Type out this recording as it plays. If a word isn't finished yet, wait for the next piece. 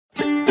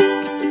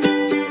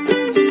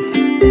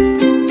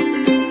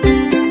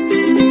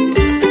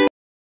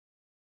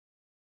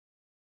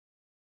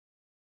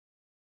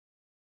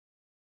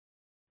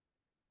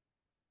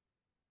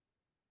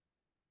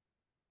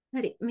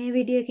හරි මේ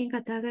වීඩියෝ එකෙන්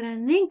කතා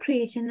කරන්නේ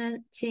creation and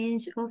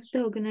change of the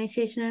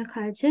organizational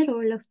culture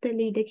role of the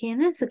leader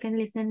කියන second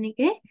lesson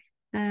එකේ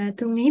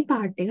තුන්වෙනි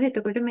part එක.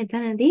 එතකොට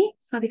මෙතනදී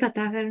අපි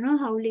කතා කරනවා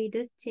how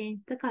leaders change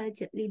the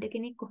culture. leader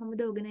කෙනෙක්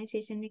කොහොමද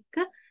organization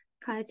එක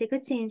culture එක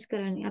change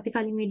කරන්නේ. අපි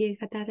කලින් වීඩියෝ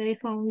එකේ කතා කරේ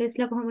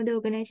foundersලා කොහොමද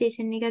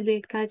organization එක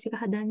great culture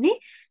එක හදන්නේ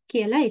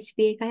කියලා. HP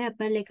එකයි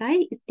Apple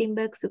එකයි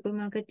Steamberg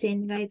supermarket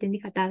chain එකයි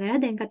එතෙන්දී කතා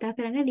කරා. දැන් කතා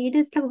කරන්නේ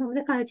leadersලා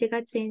කොහොමද culture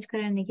එකක් change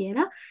කරන්නේ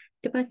කියලා.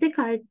 ඊට පස්සේ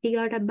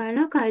ඊගාට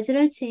බලනවා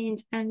cultural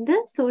change and the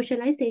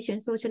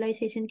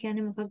socialization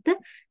කියන්නේ මොකක්ද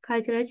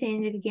cultural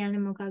change එක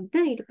කියන්නේ මොකක්ද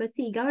ඊට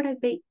පස්සේ ඊගාට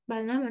අපි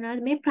බලනවා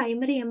මොනවද මේ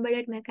primary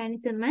embedded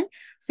mechanism and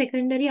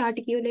secondary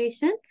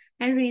articulation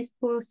and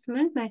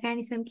reinforcement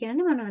mechanism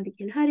කියන්නේ මොනවද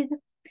කියලා. හරිද?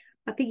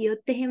 අපි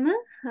ගියොත් එහෙම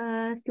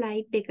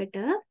ස්ලයිඩ් එකට.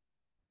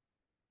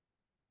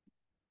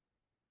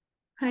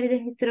 හරිද?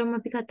 ඉස්සරම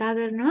අපි කතා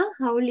කරනවා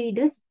how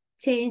leaders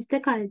change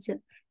the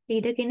culture.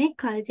 leader කෙනෙක්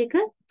culture එක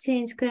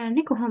change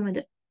කරන්නේ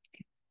කොහොමද?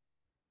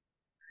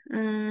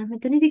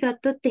 මෙතනදි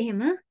ගත්තොත් එහෙම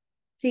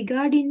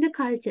regarding the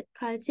culture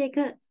එක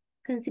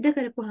consider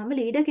කරපුවාම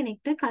leader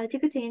කෙනෙක්ට culture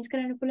එක change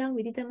කරන්න පුළුවන්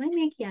විදි තමයි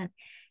මේ කියන්නේ.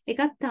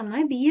 එකක්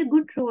තමයි be a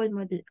good role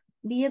model.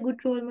 be a good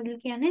role model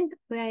කියන්නේ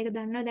ඔයා ඒක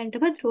දන්නවා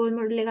දැන්ටපත් role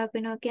model එකක්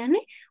වෙනවා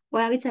කියන්නේ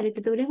ඔයාගේ චරිත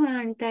තුළින්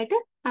ඔයා අනිත් අයට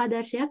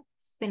ආදර්ශයක්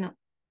වෙනවා.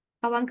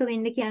 අවංක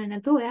වෙන්න කියන්නේ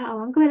නැතුව ඔයා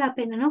අවංක වෙලා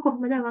පෙන්නනවා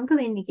කොහොමද අවංක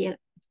වෙන්නේ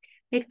කියලා.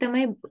 ඒක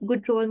තමයි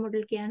good role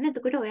model කියන්නේ.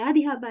 එතකොට ඔයා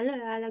දිහා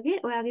බලලා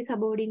ඔයාගේ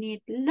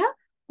subordinate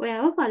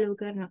ඔයාව follow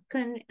කරනවා.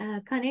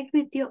 Connect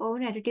with your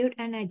own attitude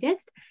and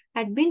adjust.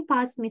 Had been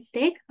past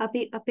mistake.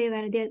 අපේ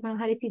වැරදි මම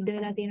හරි සිද්ධ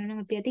වෙලා තියෙනවා නම්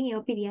අපි අතින්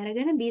ඒක පිළි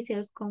අරගෙන be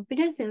self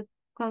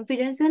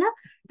confidence වෙලා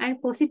and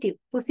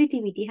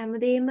positivity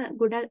හැමදේම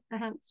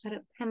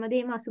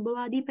හැමදේම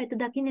අසුබවාදී පැත්ත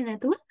දකින්නේ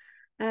නැතුව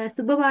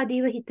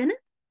සුබවාදීව හිතන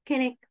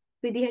කෙනෙක්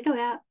විදිහට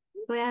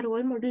ඔයා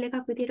රෝල් මොඩල්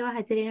එකක් විදිහට ඔයා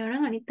හැසිරෙනවා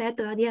නම් අනිත්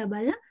අයත් ඔයා දිහා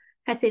බලලා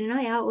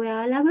හැසිරෙනවා.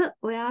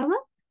 ඔයාව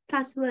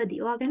trustworthy.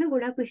 ඔයා ගැන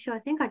ගොඩක්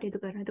විශ්වාසයෙන් කටයුතු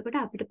කරනවා. එතකොට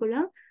අපිට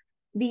පුළුවන්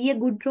be a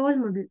good role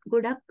model.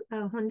 ගොඩක්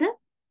හොඳ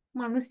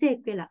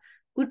මිනිසෙක් වෙලා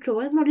good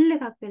role model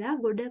එකක් වෙලා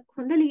ගොඩක්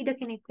හොඳ leader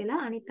කෙනෙක් වෙලා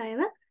අනිත්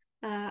අයව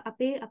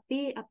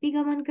අපි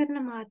ගමන් කරන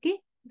මාර්ගේ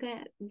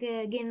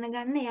ගෙන්න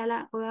ගන්න එයාලා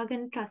ඔයා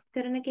ගැන trust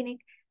කරන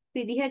කෙනෙක්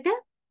විදිහට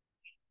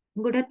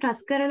ගොඩක්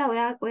trust කරලා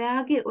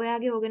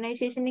ඔයාගේ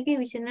organization එකේ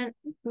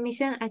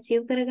mission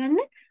achieve කරගන්න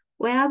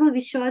ඔයාව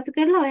විශ්වාස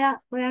කරලා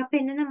ඔයා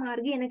පෙන්වන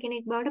මාර්ගයේ එන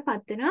කෙනෙක් බවට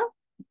පත් වෙනවා.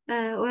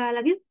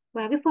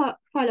 ඔයාගේ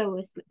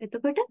followers.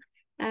 එතකොට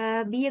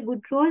be a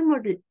good role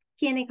model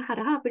කියන එක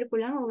හරහා අපිට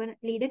පුළුවන්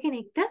leader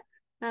කෙනෙක්ට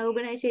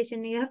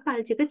organization එක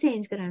culture එක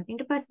change කරන්න.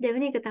 ඊට පස්සේ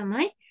දෙවෙනි එක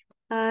තමයි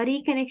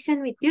reconnection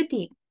with your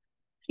team.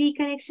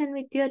 reconnection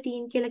with your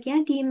team කියලා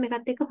කියන්නේ team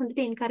එකත් එක්ක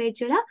හොඳට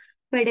encourage වෙලා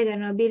වැඩ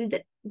කරනවා. build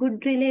good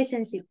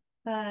relationship.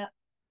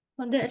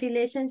 හොඳ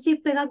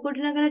relationship එකක්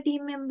ගොඩනගලා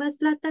team members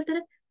ලාත් අතර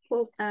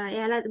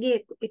එයාලගේ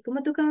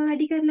එකමුතුකම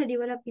වැඩි කරලා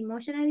develop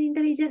emotional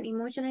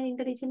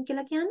intelligence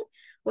කියලා කියන්නේ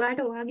ඔයාට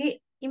ඔයාගේ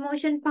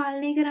emotion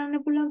පාලනය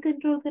කරන්න පුළුවන්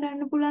control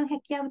කරන්න පුළුවන්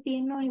හැකියාව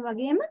තියෙන්න ඕනි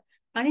වගේම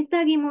අනිත්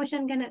අයගේ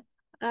emotion ගැන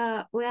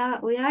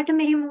ඔයාට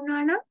මෙහෙම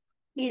වුණා නම්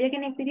leader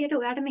කෙනෙක් විදිහට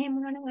ඔයාට මෙහෙම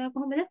වුණා නම් ඔයා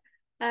කොහොමද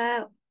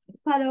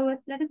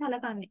followers ලාට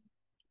සලකන්නේ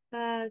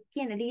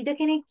කියන leader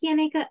කෙනෙක්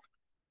කියන එක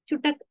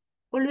චුට්ටක්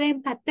ඔළුවෙන්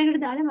පැත්තකට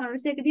දාලා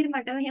මිනිස්සෙක් විදිහට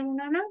මට මෙහෙම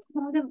වුණා නම්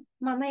කොහොමද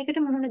මම ඒකට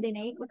මුහුණ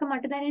දෙන්නේ? ඒක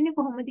මට දැනෙන්නේ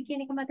කොහොමද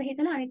කියන එක මත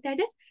හිතලා අනිත්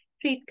අයට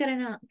ට්‍රීට්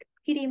කරනවා.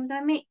 කිරීම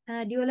තමයි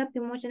develop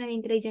emotional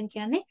intelligence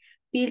කියන්නේ.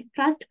 build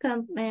trust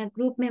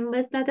group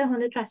members ලාට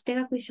හොඳ trust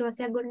එකක්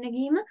විශ්වාසයක්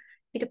ගොඩනැගීම.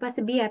 ඊට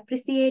පස්සේ be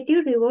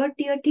appreciative reward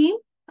your team.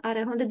 අර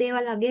හොඳ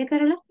දේවල් අගය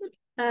කරලා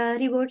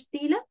rewards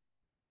දීලා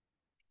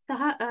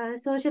සහ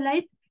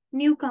socialize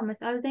newcomers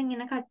අලුතෙන්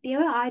එන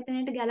කට්ටියව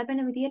ආයතනයට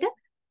ගැලපෙන විදියට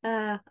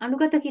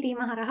අනුගත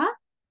කිරීම හරහා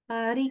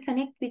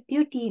reconnect with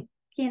your team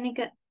කියන එක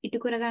ඉටු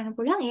කරගන්න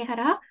පුළුවන්. ඒ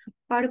හරහා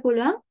ඔයාලට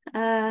පුළුවන්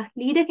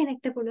leader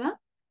කෙනෙක්ට පුළුවන්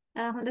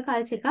හොඳ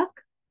culture එකක්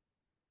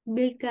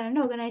build කරන්න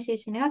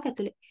organization එකක්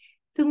ඇතුලේ.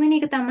 තුන්වෙනි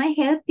එක තමයි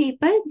help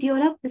people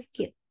develop the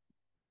skill.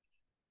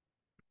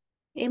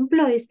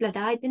 employees ලාට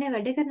ආයතනයේ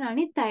වැඩ කරන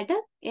අනිත් අයට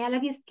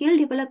එයාලගේ skill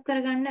develop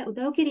කරගන්න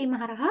උදව් කිරීම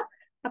හරහා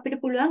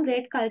අපිට පුළුවන්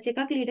great culture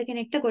එකක් leader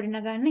කෙනෙක්ට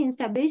ගොඩනගන්න.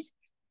 establish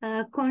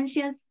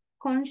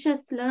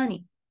conscious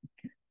learning.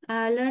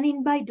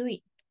 learning by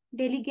doing.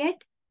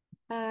 delegate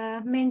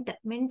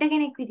mentor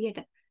කෙනෙක් විදිහට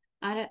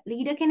අර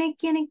leader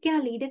කෙනෙක්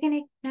leader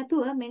කෙනෙක්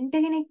නැතුව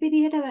mentor කෙනෙක්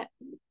විදිහට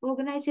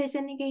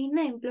organization එකේ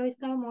ඉන්න employees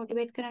ලාව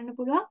motivate කරන්න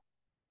පුළුවන්.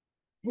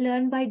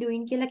 learn by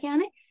doing කියලා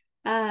කියන්නේ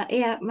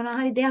එයා මොනවා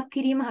හරි දෙයක්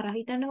කිරීම හරහා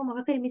හිතන්නකො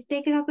මොකක් හරි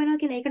mistake එකක්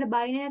වෙනවා කියලා ඒකට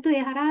බයිනේ නැතුව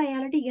ඒ හරහා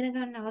එයාලට ඉගෙන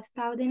ගන්න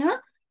අවස්ථාව දෙනවා.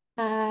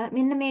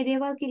 මෙන්න මේ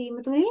දේවල්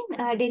කිරීම තුළින්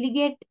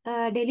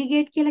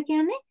delegate කියලා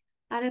කියන්නේ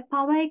අර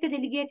power එක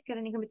delegate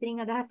කරන එක.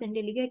 මෙතනින් අදහස් වෙන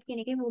delegate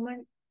කියන එකේ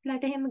women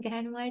ලාට එහෙම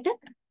ගැහැණු අයට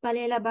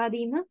බලය ලබා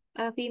දීම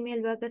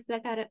female workers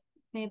ලාට අර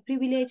මේ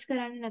privilege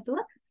කරන්නේ නැතුව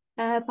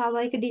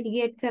power එක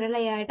delegate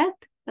කරලා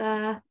එයාටත්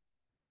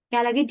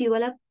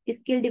එයාලගේ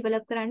skill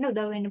develop කරන්න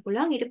උදව් වෙන්න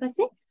පුළුවන්. ඊට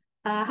පස්සේ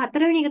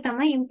හතරවෙනි එක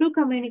තමයි improve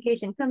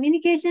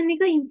communication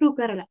එක improve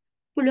කරලා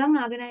පුළුවන්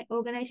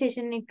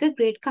ඕගනයිසේෂන් එක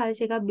great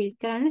culture එකක් build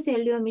කරන්න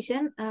sell your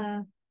mission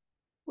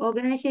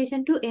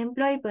organization to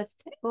employ first.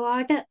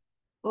 ඔයාට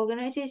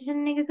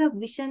organization එකක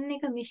vision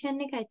එක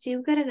mission එක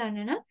achieve කරගන්න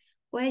නම්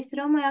ඔය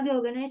ඉස්සරහම ඔයාගේ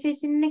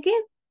organization එකේ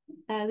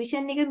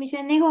vision එක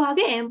mission එක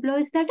ඔයාගේ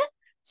employees ලට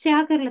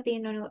share කරලා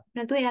තියෙන්න ඕනේ.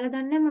 නැත්නම් එයාලා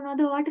දන්නේ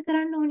මොනවද ඔයාට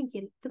කරන්න ඕනි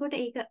කියලා. එතකොට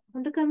ඒක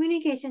හොඳ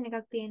communication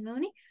එකක් තියෙන්න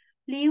ඕනි.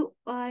 Leave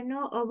no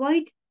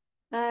avoid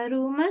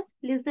rumors,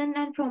 listen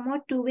and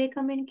promote two-way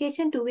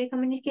communication. Two-way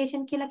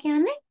communication කියලා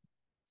කියන්නේ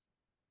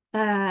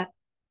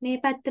මේ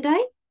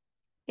පැත්තටයි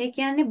ඒ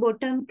කියන්නේ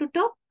bottom to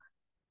top,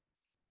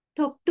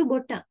 top to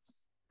bottom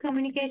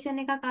communication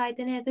එකක්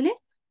ආයතනය ඇතුලේ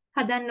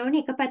හදන්න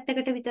ඕනේ. එක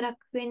පැත්තකට විතරක්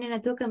වෙන්නේ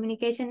නැතුව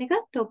communication එක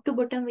top to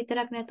bottom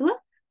විතරක් නැතුව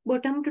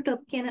bottom to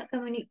top කියන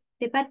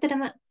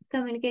දෙපැත්තටම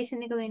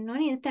communication එක වෙන්න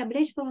ඕනේ.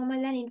 Establish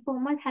formal and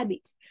informal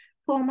habits.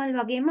 formal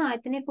වගේම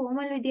ආයතනයේ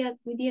formal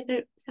විදියට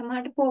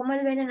සමහරට formal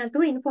වෙන්නේ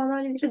නැතුව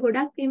informal විදියට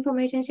ගොඩක්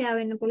information share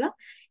වෙන්න පුළුවන්.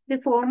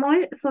 ඉතින්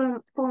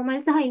formal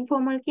සහ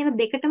informal කියන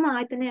දෙකටම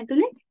ආයතනය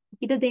ඇතුලේ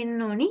ඉඩ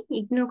දෙන්න ඕනි.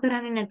 ignore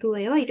කරන්නේ නැතුව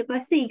ඒවා. ඊට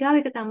පස්සේ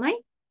ඊගාව එක තමයි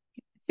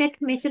set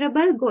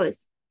measurable goals.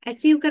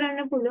 achieve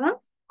කරන්න පුළුවන්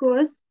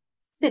goals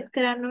set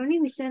කරන්න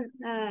ඕනි. vision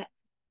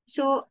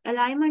show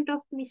alignment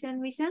of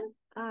mission vision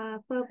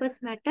purpose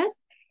matters.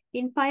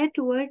 Inspire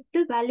towards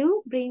the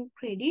value, bring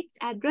credits,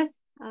 address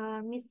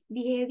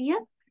misbehavior,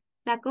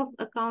 lack of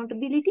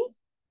accountability,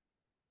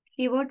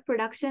 reward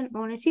production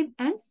ownership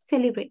and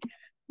celebrate.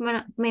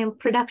 මේ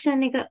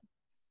production එක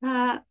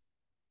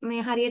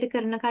මේ හරියට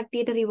කරන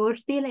කට්ටියට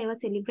rewards දීලා ඒවා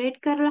celebrate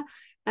කරලා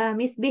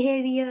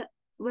misbehavior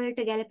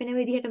වලට ගැලපෙන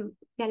විදිහට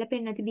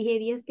ගැලපෙන්නේ නැති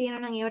behaviors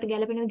තියෙනවා නම් ඒවට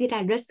ගැලපෙන විදිහට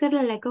address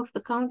කරලා lack of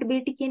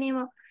accountability කියන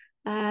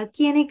ඒවා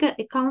කියන එක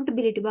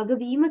accountability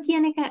වගවීම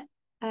කියන එක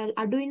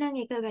අඩුයි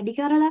නම් ඒක වැඩි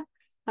කරලා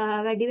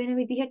වැඩි වෙන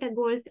විදිහට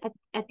goals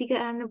ඇති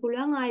කරන්න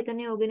පුළුවන්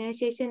ආයතනයේ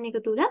organization එක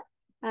තුල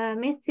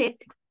මේ set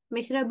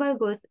measurable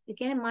goals ඒ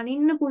කියන්නේ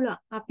මනින්න පුළුවන්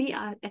අපි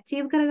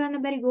achieve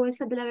කරගන්න බැරි goals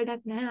හදලා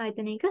වැඩක් නැහැ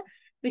ආයතනයක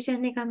vision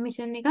එකක්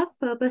mission එකක්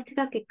purpose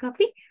එකක් එක්ක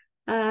අපි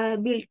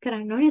build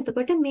කරන්න ඕනේ.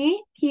 එතකොට මේ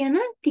කියන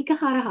ටික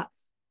හරහා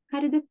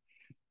හරිද?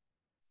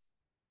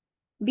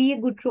 Be a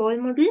good role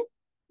model,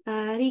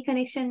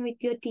 reconnection with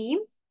your team,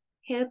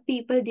 help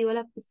people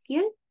develop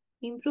skill,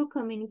 improve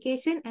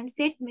communication and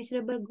set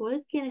measurable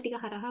goals කියන ටික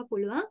හරහා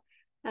පුළුවන්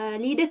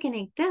leader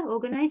කෙනෙක්ට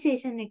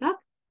organization එකක්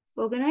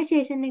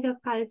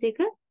culture එක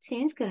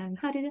change කරන්න.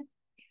 හරිද?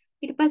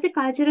 ඊට පස්සේ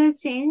cultural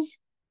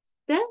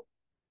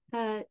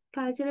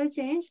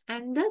change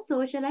and the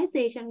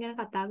socialization ගැන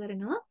කතා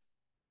කරනවා.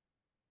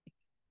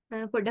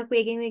 පොඩ්ඩක්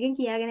වේගෙන්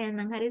කියාගෙන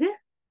යන්නම්. හරිද?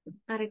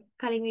 අර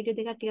කලින් වීඩියෝ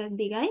දෙකක් ටිකක්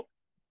දිගයි.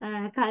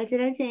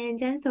 cultural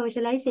change and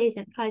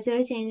socialization.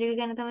 cultural change එක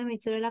ගැන තමයි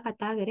මෙච්චර වෙලා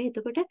කතා කරේ.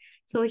 එතකොට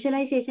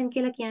socialization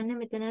කියලා කියන්නේ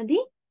මෙතනදී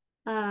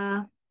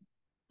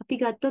අපි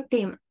ගත්තොත්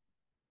එහෙම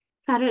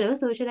සරලව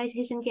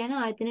socialization කියන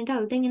ආයතනයට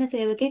අලුතෙන් එන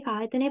සේවකයෙක්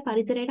ආයතනයේ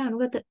පරිසරයට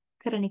අනුගත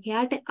කරන එක.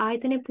 එයාට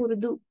ආයතනයේ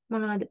පුරුදු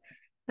මොනවද?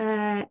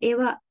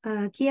 ඒවා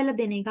කියලා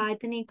දෙන එක.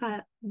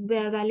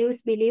 ආයතනයේ values,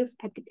 beliefs,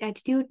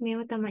 attitude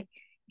මේවා තමයි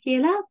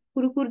කියලා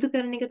පුරුදු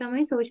කරන එක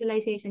තමයි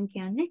socialization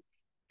කියන්නේ.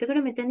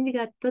 එතකොට මෙතනදි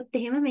ගත්තොත්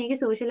එහෙම මේකේ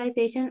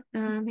socialization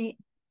මේ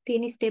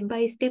තියෙන step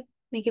by step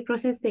මේකේ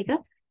process එක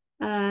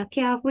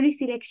carefully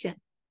selection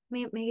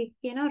මේකේ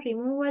කියනවා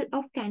removal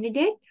of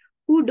candidate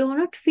who do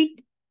not fit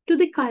to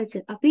the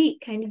culture. අපි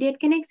candidate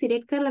කෙනෙක්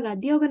select කරලා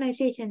ගද්දී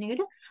organization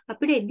එකට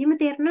අපිට එද්දිම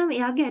තේරෙනවා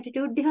එයාගේ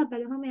attitude දිහා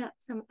බලුවම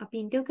අපි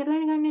interview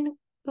කරලා ගන්න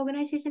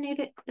organization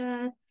එකට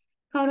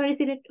කවුරු හරි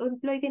select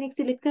employee කෙනෙක්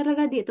select කරලා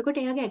ගද්දී එතකොට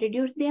එයාගේ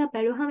attitudes දිහා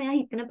බලුවම එයා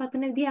හිතන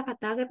පතන විදිහ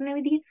කතා කරන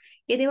විදිහ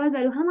ඒ දේවල්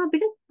බලුවම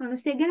අපිට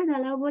මිනිස්සෙක් ගැන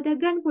දල අවබෝධයක්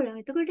ගන්න පුළුවන්.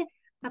 එතකොට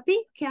අපි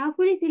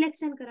carefully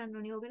selection කරන්න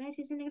ඕනේ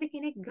organization එකට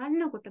කෙනෙක්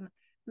ගන්නකොටම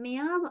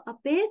මෙයාව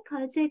අපේ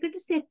culture එකට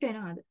set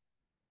වෙනවද?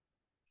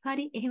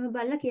 හරි එහෙම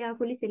බලලා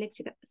carefully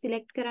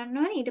select කරන්න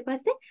ඕනේ. ඊට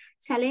පස්සේ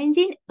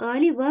challenging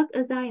early work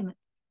assignment.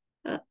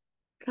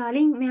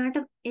 කලින් මෙයාට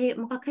ඒ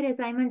මොකක් හරි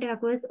assignment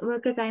එකක්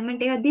work assignment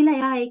එකක් දීලා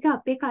එයා ඒක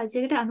අපේ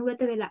culture එකට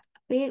අනුගත වෙලා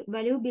අපේ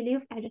value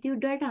belief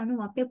attitude වලට අනුව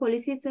අපේ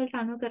policies වලට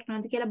අනුව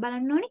කරනවාද කියලා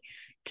බලන්න ඕනේ.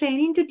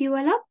 training to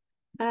develop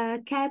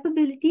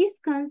capabilities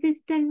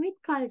consistent with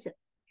culture.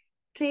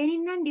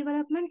 training and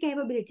development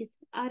capabilities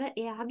අර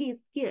එයාගේ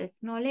skills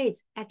knowledge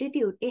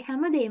attitude ඒ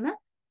හැමදේම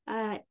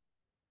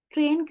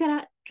train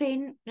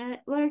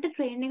වලට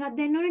train එකක්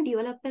දෙන්න ඕනේ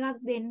develop එකක්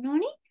දෙන්න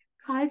ඕනේ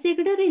culture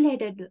එකට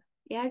related.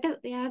 එයාට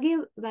එයාගේ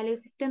value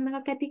system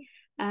එකක් ඇති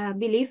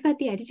belief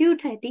ඇති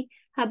attitude ඇති.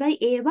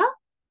 හැබැයි ඒවා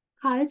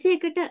culture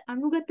එකට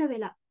අනුගත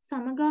වෙලා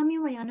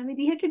සමගාමීව යන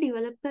විදිහට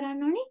develop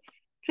කරන්න ඕනේ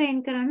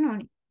train කරන්න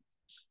ඕනේ.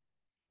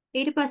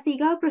 ඊට පස්සේ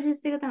ඊගාව process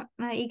එක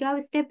ඊගාව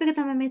step එක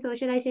තමයි මේ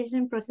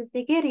socialization process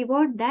එකේ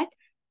reward that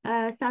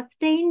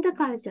sustain the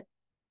culture.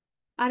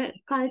 අර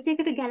culture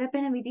එකට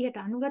ගැලපෙන විදිහට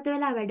අනුගත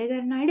වෙලා වැඩ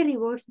කරන අයට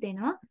rewards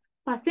දෙනවා.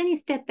 පස්වෙනි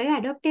step එක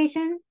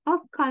adaptation of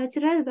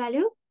cultural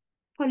value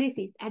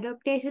policies.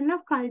 Adaptation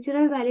of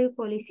cultural value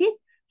policies.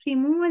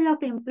 Removal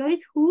of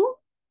employees who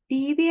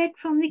deviate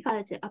from the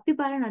culture. අපි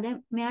බලනවා දැන්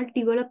මෙයාට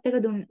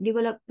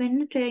develop වෙන්න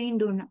training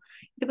දුන්නා.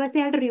 ඊට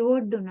පස්සේ එයාට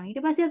reward දුන්නා.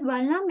 ඊට පස්සේ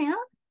බලනවා මෙයා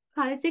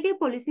කල්චර් එකේ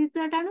policies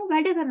වලට අනුව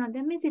වැඩ කරනවා.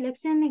 දැන් මේ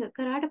selection එක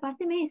කරාට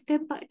පස්සේ මේ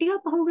step ටික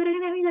පහු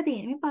කරගෙන ඇවිල්ලා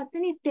තියෙනවා. මේ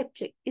පස්වෙනි step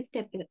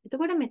එක.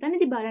 එතකොට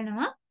මෙතනදී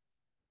බලනවා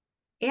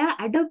එයා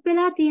adopt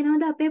වෙලා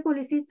තියෙනවද අපේ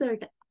policies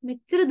වලට.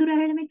 මෙච්චර දුර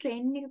ඇවිල්ලා මේ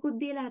training එකකුත්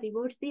දීලා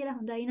rewards දීලා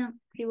හොඳයි නම්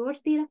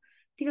rewards දීලා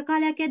ටික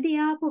කාලයක් යද්දී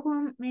එයා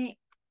perform මේ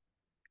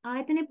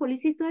ආයතනයේ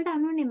policies වලට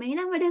අනුව නෙමෙයි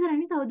නම් වැඩ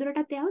කරන්නේ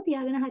තවදුරටත් එයාව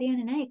තියාගෙන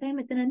හරියන්නේ නැහැ. ඒකයි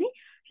මෙතනදී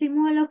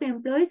removal of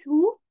employees who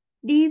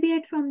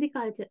deviate from the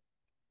culture.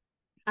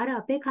 අර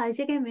අපේ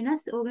culture එකෙන්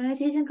වෙනස්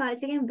organisation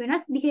culture එකෙන්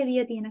වෙනස්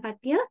behavior තියෙන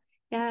කට්ටිය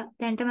එයා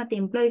දැන්ටමත්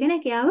employee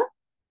කෙනෙක් එයාව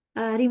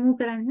remove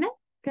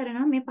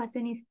කරනවා මේ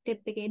පස්වෙනි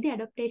step එකේදී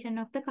adaptation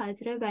of the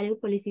cultural value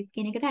policies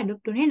කියන එකට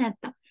adopt උනේ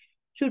නැත්තම්.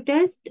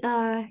 Shooter's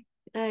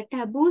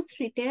taboos,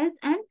 rituals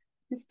and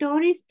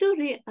stories to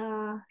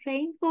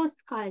reinforce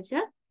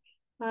culture.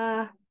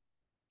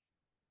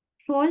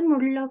 Role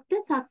model of the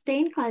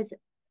sustained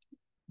culture.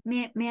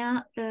 මෙයා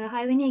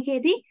 6 වෙනි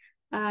එකේදී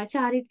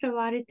චාරිත්‍ර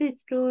වාරිත්‍ර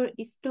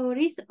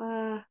stories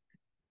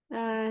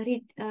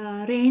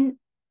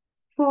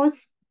reinforce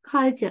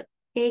culture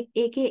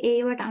ඒකේ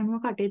ඒවට අනුව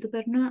කටයුතු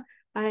කරන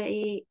අර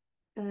ඒ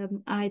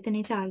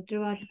ආයතනයේ චාරිත්‍ර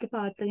වාරිත්‍ර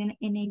පවත්වාගෙන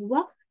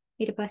එනවා.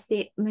 ඊට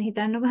පස්සේ මම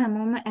හිතන්නකො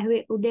හැමෝම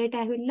උදේට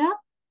ඇවිල්ලා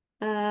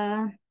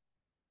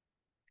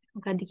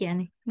මොකද්ද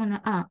කියන්නේ මොන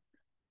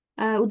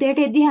උදේට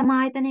එද්දි හැම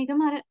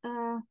ආයතනයකම අර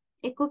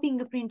එක්ක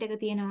ෆින්ගර්ප්‍රින්ට් එක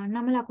තියෙනවා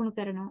නම ලකුණු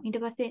කරනවා ඊට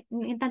පස්සේ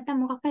නැත්තම්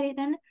මොකක් හරි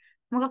හිතන්න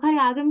මොකක් හරි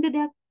ආගමික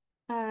දෙයක්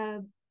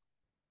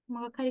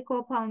මොකක් හරි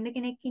කෝපවුන්ඩ්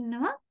කෙනෙක්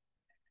ඉන්නවා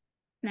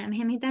නෑ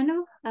මෙහෙම හිතන්නකො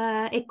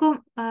එක්ක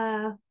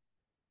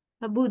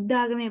බුද්ධ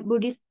ආගමේ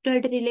බුද්දිස්ට්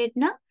වලට රිලේට්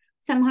නම්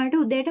සමහරට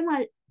උදේට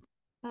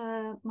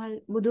මල්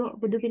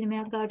බුදු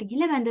පිළිමයක් ගාවට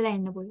ගිහලා වැඳලා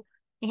එන්න පුළුවන්.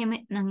 එහෙම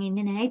නම්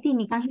ඉන්නේ නෑ. ඉතින්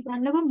නිකන්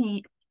හිතන්නකො මේ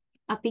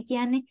අපි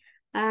කියන්නේ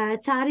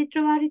චාරිත්‍ර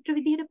වාරිත්‍ර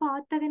විදිහට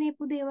පවත්වාගෙන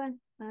යපු දේවල්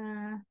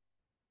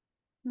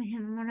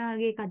මෙහෙම මොන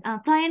වගේ එකක්ද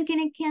ක්ලයන්ට්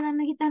කෙනෙක් කියනම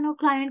හිතනවා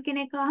ක්ලයන්ට්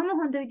කෙනෙක් ආවම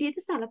හොඳ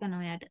විදිහට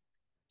සලකනවා එයාට.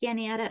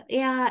 කියන්නේ අර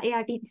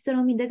එයාට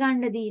ඉස්සරහම ඉඳ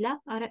ගන්න දීලා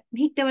අර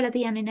හිටවල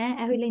තියන්නේ නැහැ.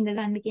 ඇවිල්ලා ඉඳ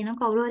ගන්න කියනවා.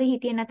 කවුරු හරි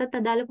හිටියේ නැතත්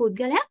අදාළ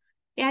පුද්ගලයා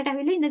එයාට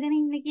ඇවිල්ලා ඉඳගෙන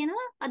ඉන්න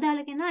කියනවා අදාළ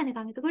කෙනා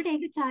එනකන්. එතකොට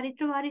ඒක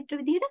චාරිත්‍ර වාරිත්‍ර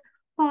විදිහට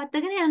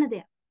පවත්වාගෙන යන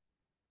දෙයක්.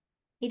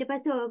 ඊට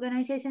පස්සේ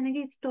ඕගනයිසේෂන්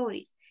එකේ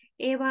ස්ටෝරිස්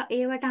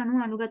ඒවට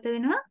අනුගත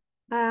වෙනවා.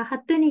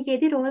 7 වෙනි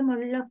එකේදී roll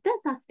model of the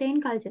sustain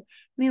culture.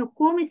 මේ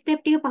ඔක්කොම ස්ටෙප්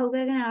ටික පහු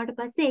කරගෙන ආවට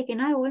පස්සේ ඒකේ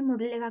නා රෝල්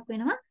මොඩල් එකක්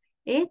වෙනවා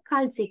ඒ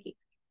කල්චර් එකේ.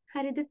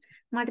 හරිද?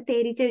 මට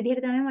තේරිච්ච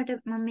විදිහට තමයි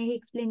මම මේක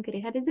එක්ස්ප්ලেইন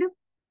කරේ. හරිද?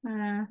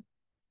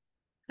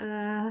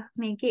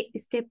 මේකේ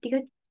ස්ටෙප්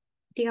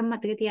ටිකක්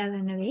මතක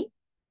තියාගන්න වෙයි.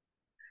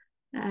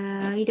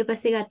 ඊට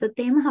පස්සේ ගත්තොත්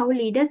එහෙම how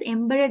leaders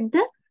embedded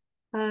the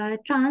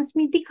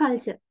transmit the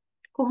culture.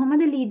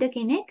 කොහොමද ලීඩර්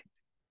කෙනෙක්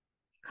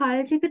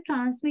කල්චර් එක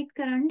ට්‍රාන්ස්මිට්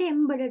කරන්න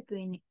embedded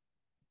වෙන්නේ?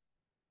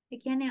 ඒ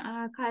කියන්නේ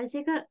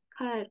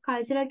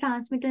කල්චරල්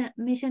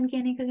ට්‍රාන්ස්මිෂන්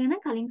කියන එක ගැන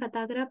කලින්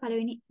කතා කරා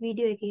පළවෙනි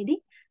වීඩියෝ එකේදී.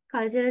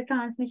 කල්චරල්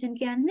ට්‍රාන්ස්මිෂන්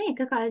කියන්නේ එක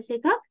කල්චර්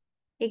එකක්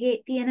ඒකේ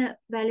තියෙන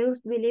values,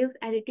 beliefs,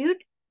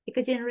 attitude එක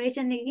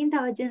ජෙනරේෂන් එකකින්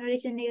තවත්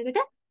ජෙනරේෂන් එකකට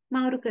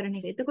මාරු කරන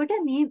එක. එතකොට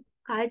මේ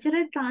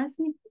කල්චරල්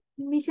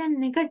ට්‍රාන්ස්මිෂන්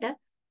එකට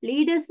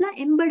ලීඩර්ස්ලා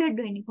embedded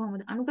වෙන්නේ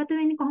කොහොමද? අනුගත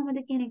වෙන්නේ කොහොමද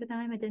කියන එක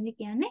තමයි මෙතනදී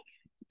කියන්නේ.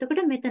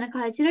 එතකොට මෙතන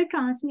කල්චරල්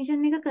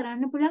ට්‍රාන්ස්මිෂන් එක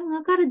කරන්න පුළුවන්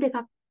ආකාර දෙකක්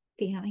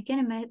තියෙනවා. ඒ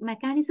කියන්නේ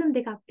මෙකැනිසම්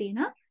දෙකක්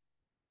තියෙනවා.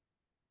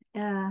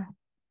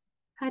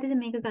 හරිද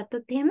මේක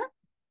ගත්තොත් එහෙම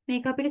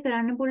මේක අපිට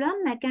කරන්න පුළුවන්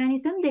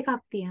මෙකැනිසම් දෙකක්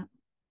තියෙනවා.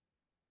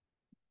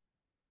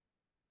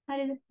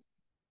 හරිද?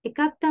 එකක්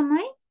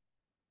තමයි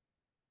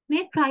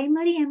මේ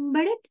primary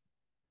embedded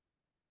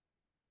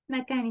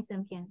mechanism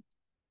කියන්නේ.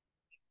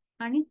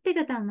 අනිත් එක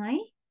තමයි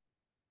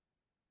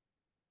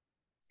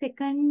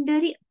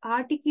secondary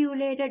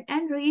articulated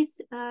and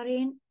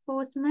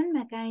reinforcement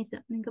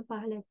mechanism. මේක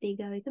පහළ ඇත්තේ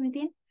එක මේ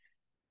තියෙන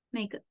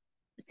මේක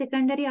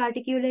secondary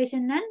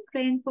articulation and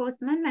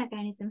reinforcement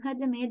mechanism.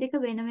 හරිද මේ දෙක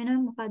වෙන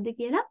වෙනම මොකද්ද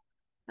කියලා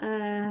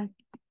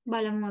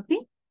බලමු අපි.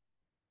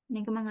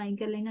 මේක මම අයින්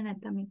කරලා ඉන්න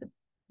නැත්තම් මේක.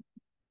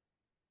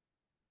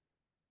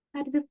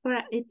 හරිද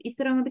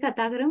ඉස්සරහම අපි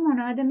කතා කරමු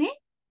මොනවද මේ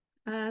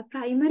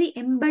primary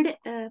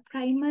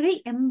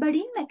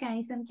embedding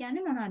mechanism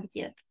කියන්නේ මොනවද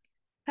කියලා.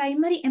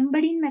 primary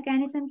embedding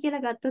mechanism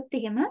කියලා ගත්තොත්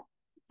එහෙම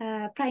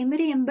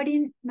primary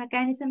embedding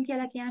mechanism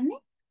කියලා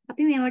කියන්නේ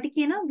අපි මේවට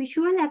කියනවා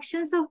visual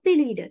actions of the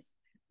leaders.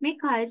 මේ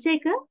කල්චර්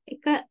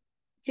එක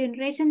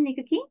ජෙනරේෂන්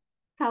එකකින්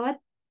තවත්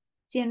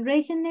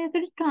ජෙනරේෂන්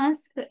එකකට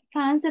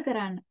ට්‍රාන්ස්ෆර්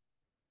කරන්න.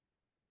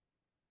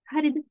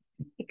 හරිද?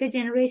 එක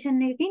ජෙනරේෂන්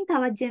එකකින්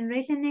තවත්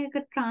ජෙනරේෂන්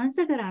එකකට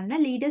ට්‍රාන්ස්ෆර්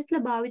කරන්න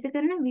ලීඩර්ස්ලා භාවිත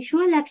කරන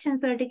විෂුවල්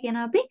ඇක්ෂන්ස් වලට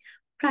කියනවා අපි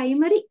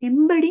primary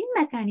embedding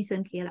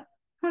mechanism කියලා.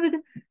 හරිද?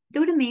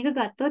 එතකොට මේක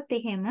ගත්තොත්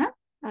එහෙම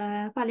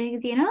පළවෙනි එක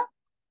තියෙනවා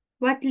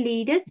what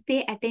leaders pay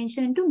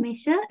attention to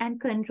measure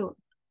and control.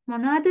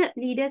 මොනවද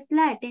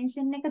ලීඩර්ස්ලා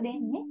attention එක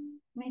දෙන්නේ?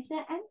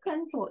 measure and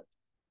control.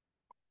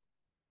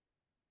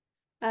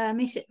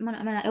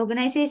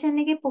 organisation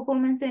එකේ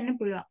performance වෙන්න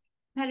පුළුවන්.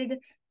 හරිද?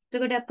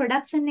 එතකොට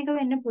production එක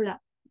වෙන්න පුළුවන්.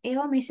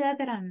 ඒවා මෙෂර්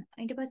කරන්න.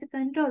 ඊට පස්සේ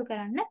කන්ට්‍රෝල්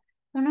කරන්න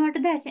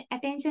මොනවටද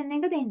ඇටෙන්ෂන්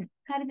එක දෙන්න.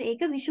 හරිද?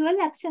 ඒක විෂුවල්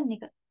ඇක්ෂන්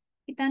එක.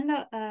 හිතන්න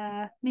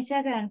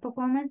මෙෂර් කරන්න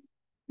performance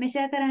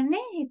මෙෂර්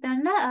කරන්නේ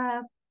හිතන්න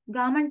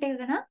ගාමන්ට්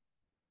එකක නම්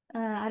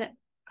අර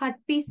කට්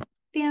පීස්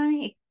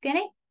තියනනේ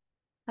එක්කෙනෙක්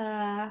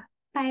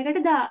පැයකට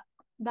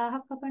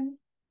 1000ක් කපන්න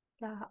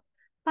 1000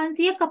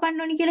 500ක්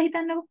කපන්න ඕනි කියලා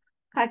හිතන්නකෝ.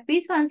 කට්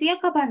පීස්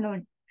 500ක් කපන්න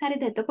ඕනි.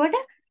 හරිද? එතකොට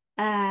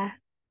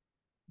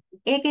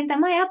ඒකෙන්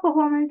තමයි එයා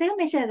performance එක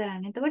measure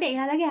කරන්නේ. එතකොට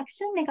එයාලගේ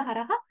action එක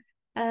හරහා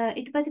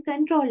ඊට පස්සේ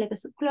control එක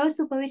close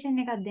supervision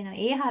එකක් දෙනවා.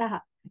 ඒ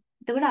හරහා.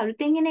 එතකොට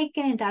අලුතෙන් එන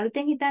එක්කෙනෙක්ට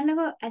අලුතෙන්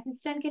හිතන්නකෝ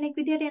assistant කෙනෙක්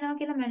විදියට එනවා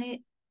කියලා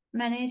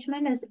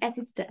management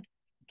assistant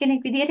කෙනෙක්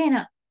විදියට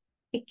එනවා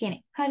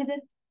එක්කෙනෙක්. හරිද?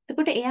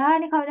 එතකොට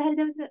එයානේ කවදා හරි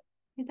දවසක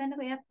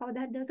හිතන්නකෝ එයා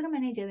කවදා හරි දවසක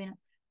manager වෙනවා.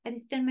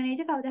 assistant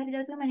manager කවදා හරි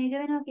දවසක manager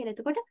වෙනවා කියලා.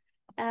 එතකොට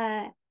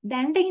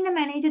දැනට ඉන්න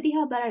manager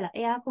දිහා බලලා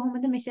එයා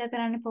කොහොමද measure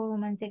කරන්නේ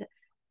performance එක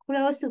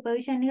close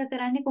supervision එක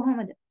කරන්නේ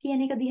කොහොමද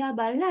කියන එක දිහා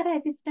බලලා අර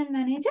assistant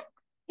manager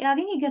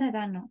එයාගෙන් ඉගෙන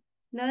ගන්නවා.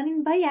 learning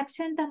by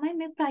action තමයි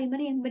මේ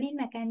primary embedding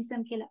mechanism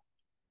කියලා.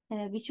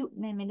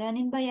 මේ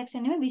learning by action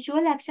නෙමෙයි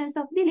visual actions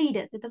of the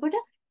leaders. එතකොට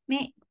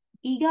මේ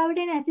ඊගාවට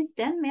එන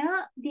assistant මෙයා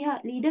දිහා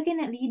leaderගේ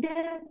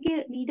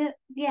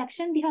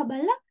action දිහා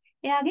බලලා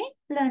එයාගෙන්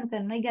learn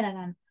කරනවා ඉගෙන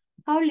ගන්නවා.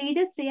 How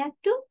leaders react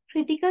to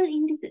critical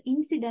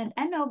incident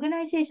and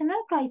organizational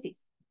crisis.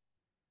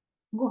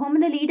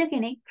 කොහොමද ලීඩර්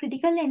කෙනෙක්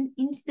ක්‍රිටිකල්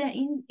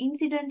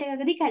ඉන්සිඩන්ට්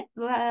එකකදී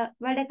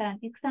වැඩ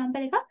කරන්නේ.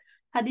 එක්සැම්පල් එක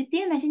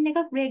හදිසියෙ මැෂින් එකක්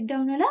බ්‍රේක්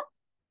ඩවුන් වෙලා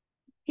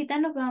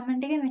හිතන්න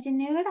ගවර්න්මන්ට් එකේ මැෂින්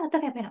එකකට අත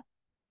කැපෙනවා.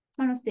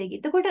 මිනිස්සෙගේ.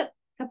 එතකොට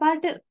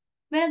එකපාරට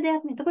වෙන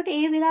දෙයක් නෙ. එතකොට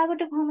ඒ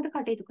වෙලාවට කොහොමද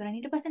කටයුතු කරන්නේ?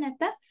 ඊට පස්සේ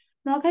නැත්තම්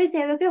මොකක් හරි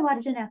සේවකයෝ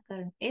වර්ජනයක්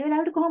කරනවා. ඒ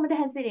වෙලාවට කොහොමද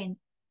හැසිරෙන්නේ?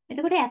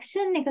 එතකොට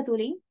ඇක්ෂන් එක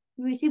තුලින්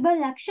විසිබල්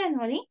ඇක්ෂන්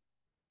වලින්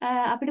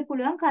අපිට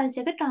පුළුවන්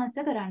කල්චර් එක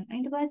ට්‍රාන්ස්ෆර් කරන්න.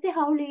 ඊට පස්සේ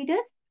how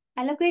leaders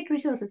allocate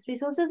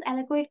resources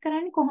allocate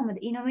කරන්නේ කොහොමද?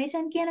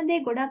 innovation කියන දේ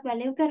ගොඩක්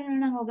වැලියු කරනවා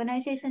නම්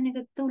organization එක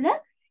තුල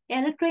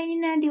එයාලා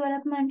training and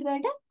development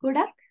වලට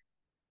ගොඩක්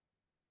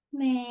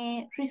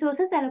මේ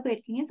resources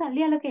allocate කියන්නේ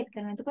සල්ලි allocate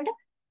කරනවා. එතකොට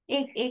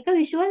ඒක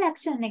visual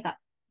action එකක්.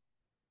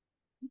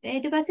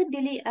 ඊට පස්සේ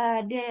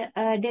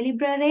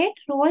deliberate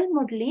role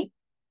modeling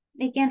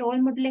ඒ කියන්නේ රෝල්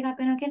මොඩල් එකක්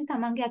වෙනවා කියන්නේ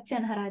තමන්ගේ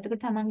ඇක්ෂන් හරහා.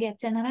 එතකොට තමන්ගේ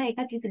ඇක්ෂන් හරහා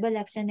ඒකත් විසිබල්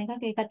ඇක්ෂන් එකක්.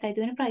 ඒකත් අයිති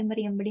වෙන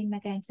ප්‍රයිමරි එම්බෙඩින්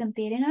මෙකැනිසම්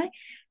තේරෙනවනේ.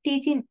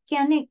 ටීචින්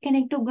කියන්නේ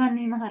කෙනෙක්ට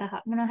උගන්වීම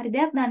හරහා. මොනවා හරි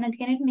දෙයක් දන්නේ නැති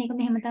කෙනෙක්ට මේක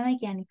මෙහෙම තමයි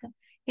කියන්නේ.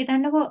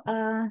 හිතන්නකෝ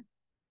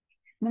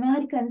මොනවා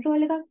හරි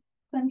කන්ට්‍රෝල්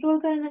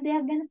කරන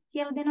දෙයක් ගැන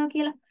කියලා දෙනවා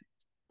කියලා.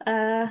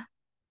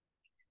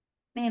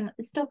 මේ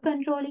ස්ටොක්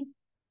කන්ට්‍රෝලින්.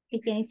 ඒ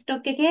කියන්නේ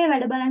ස්ටොක් එකේ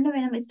වැඩ බලන්න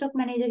වෙනම ස්ටොක්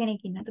මැනේජර්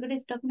කෙනෙක් ඉන්නවා. එතකොට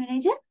ස්ටොක්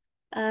මැනේජර්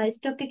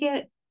ස්ටොක් එකේ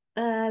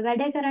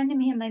වැඩ කරන්නේ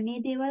මෙහෙමයි මේ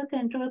දේවල්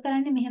කන්ට්‍රෝල්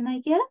කරන්නේ මෙහෙමයි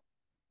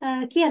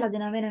කියලා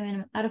දෙනවා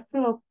වෙනම අර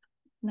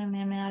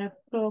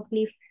ෆ්ලෝක්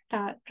ලිෆ්ට්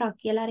ට්‍රක්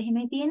කියලා අර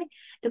එහෙමයි තියෙන්නේ.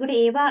 එතකොට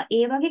ඒ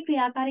වගේ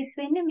ක්‍රියාකාරීත්ව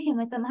වෙන්නේ මෙහෙම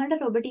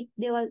සමහරට රොබොටික්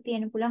දේවල්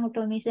තියෙන පුළුවන්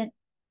ඔටෝමේෂන්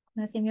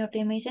සෙමි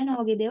ඔටෝමේෂන්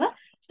වගේ දේවල්.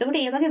 එතකොට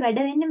ඒ වගේ වැඩ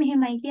වෙන්නේ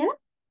මෙහෙමයි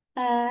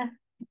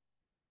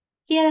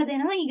කියලා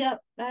දෙනවා ඊග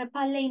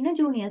පල්ලේ ඉන්න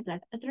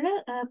ජූනියර්ස්ලාට. එතකොට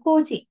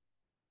කෝචින්.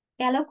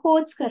 එයාලා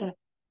කෝච් කරලා.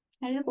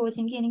 හරිද?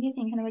 කෝචින් කියන එකේ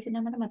සිංහල වචන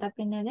මට මතක්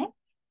වෙන්නේ නැහැ.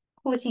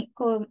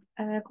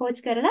 කෝච්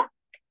කරලා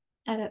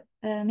අර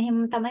මෙහෙම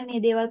තමයි මේ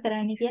දේවල්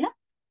කරන්න කියලා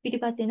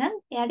පිටිපස්සේ නම්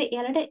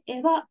එයාලට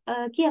ඒවා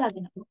කියලා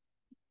දෙනවා.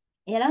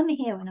 එයාලා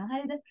මෙහෙවනවා.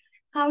 හරිද?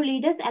 How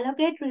leaders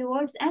allocate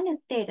rewards and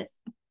status.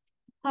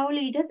 How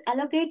leaders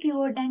allocate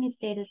reward and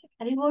status.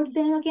 Rewards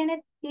දෙනවා කියන්නේ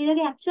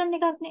ඊළඟ action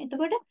එකක් නේ.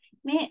 එතකොට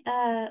මේ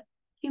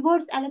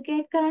rewards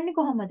allocate කරන්නේ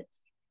කොහොමද?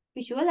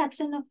 Visual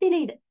action of the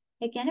leader.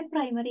 ඒ කියන්නේ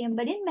primary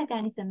embedding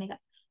mechanism එක.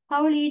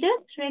 How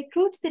leaders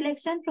recruit,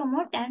 selection,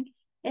 promote and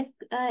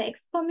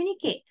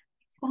excommunicate.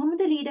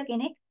 කොහොමද ලීඩර්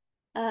කෙනෙක්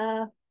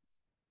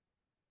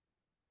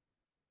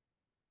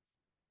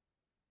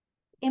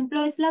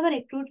එම්ප්ලොයිස් ලාව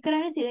recruit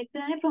කරන්නේ, select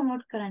කරන්නේ,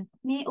 promote කරන්නේ.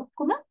 මේ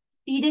ඔක්කොම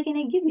ලීඩර්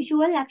කෙනෙක්ගේ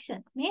visual action.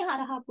 මේ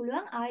හරහා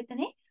පුළුවන්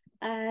ආයතනයේ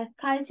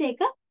culture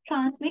එක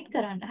transmit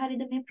කරන්න.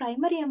 හරිද? මේ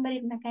primary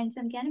embedded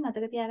mechanism කියන්නේ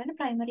මතක තියාගන්න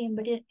primary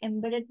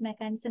embedded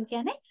mechanism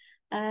කියන්නේ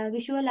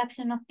visual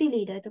action of the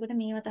leader. එතකොට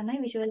මේවා තමයි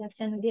visual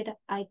action විදියට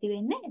අයිති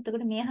වෙන්නේ.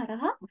 එතකොට මේ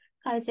හරහා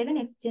culture එක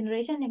next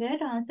generation එකට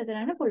transfer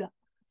කරන්න පුළුවන්.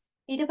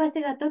 ඊට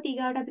පස්සේ ගත්තොත්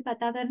ඊගාවට අපි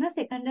කතා කරන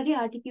secondary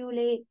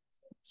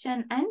articulation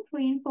and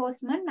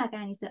reinforcement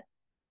mechanism.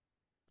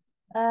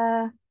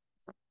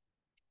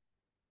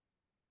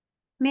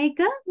 මේක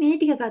මේ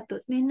ටික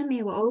ගත්තොත් මෙන්න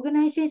මේවා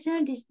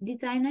organizational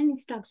design and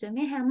structure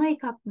මේ හැම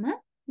එකක්ම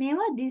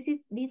මේවා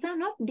these are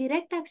not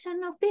direct action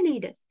of the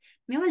leaders.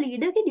 මේවා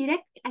leader ගේ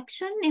direct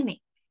action නෙමෙයි.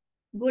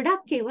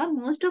 ගොඩක් ඒවා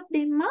most of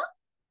them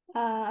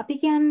අපි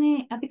කියන්නේ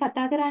අපි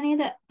කතා කරා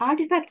නේද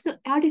artifacts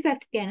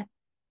ගැන.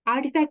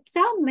 Artifacts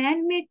are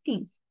man-made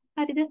things.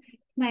 හරිද?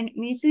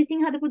 මිනිස්සු විසින්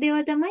හදපු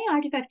දේවල් තමයි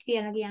artifacts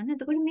කියලා කියන්නේ.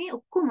 එතකොට මේ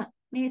ඔක්කොම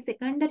මේ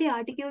secondary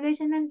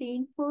articulation and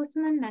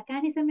reinforcement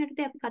mechanism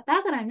යටතේ අපි කතා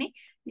කරන්නේ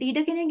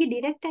leader කෙනෙක්ගේ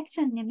direct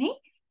action නෙමෙයි.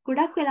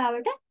 ගොඩක්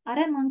වෙලාවට අර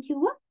මං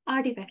කිව්ව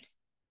artifacts.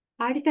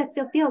 Artifacts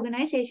of the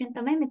organization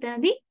තමයි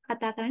මෙතනදී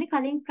කතා කරන්නේ.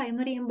 කලින්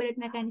primary embedded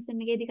mechanism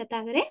එකේදී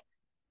කතා කරේ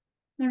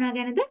මොනවා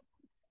ගැනද?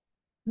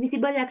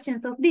 visible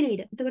actions of the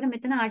leader. එතකොට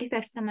මෙතන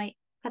artifacts තමයි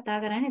කතා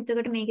කරන්නේ.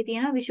 එතකොට මේකේ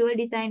තියෙනවා visual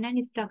design and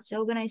structure.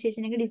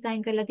 Organization එක design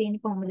කරලා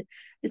තියෙන්නේ කොහොමද?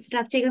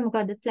 Structure එක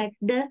මොකද්ද? Flat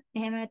ද?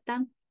 එහෙම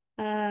නැත්නම්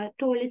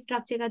tall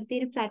structure එකක්ද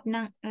තියෙන්නේ? Flat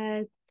නම්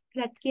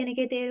flat කියන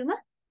එකේ තේරුම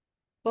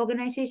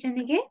organization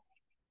එකේ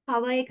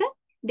power එක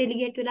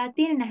delegate වෙලා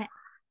තියෙන්නේ නැහැ.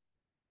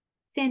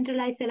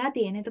 centralize වෙලා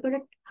තියෙන.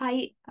 එතකොට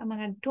high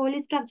tall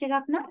structure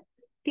එකක් නම්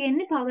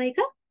තියෙන්නේ power එක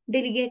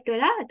delegate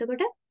වෙලා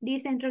එතකොට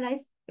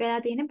decentralize වෙලා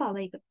තියෙන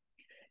power එක.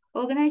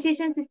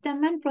 Organization system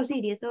and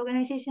procedures.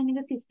 Organization එක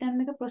system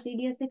එක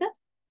procedures එක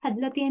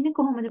හදලා තියෙන්නේ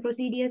කොහොමද?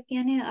 Procedures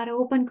කියන්නේ අර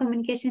open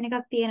communication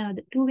එකක් තියනවාද?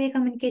 two way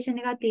communication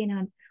එකක්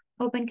තියනවාද?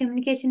 open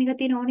communication එක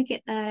තියෙන ඕනේ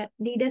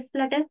leaders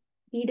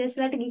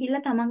ලට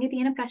ගිහිල්ලා තමන්ගේ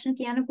තියෙන ප්‍රශ්න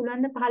කියන්න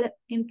පුළුවන් ද පහළ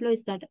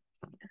employees ලට.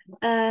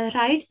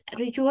 Rights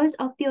rituals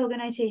of the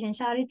organization.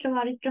 චාරිත්‍ර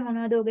වාරිත්‍ර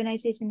මොනවද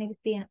organization එකේ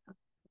තියෙන?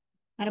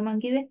 අර මං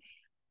කිව්වේ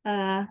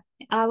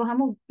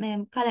ආවහම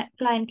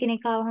ක්ලයන්ට්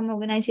කෙනෙක් ආවහම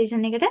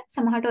ඕගනයිසේෂන් එකට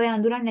සමහරට ඔය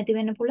අඳුරන්නේ නැති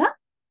වෙන්න පුළුවන්.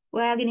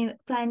 ඔයාගේ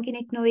ක්ලයන්ට්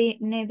කෙනෙක්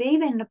නෙවෙයි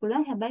වෙන්න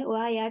පුළුවන්. හැබැයි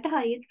ඔයා එයාට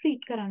හරියට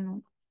ට්‍රීට් කරන්න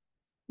ඕන.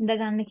 ඉඳ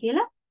ගන්න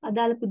කියලා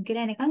අදාළ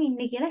පුද්ගලයා නිකන්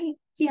ඉන්නේ කියලා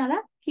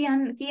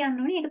කියන්න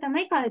ඕනේ. ඒක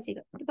තමයි කල්චර්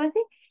එක. ඊට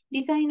පස්සේ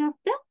design of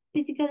the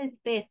physical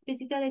space.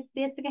 Physical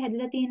space එක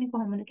හැදලා තියෙන්නේ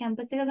කොහොමද?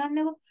 කැම්පස් එක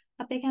ගන්නකො.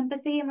 අපේ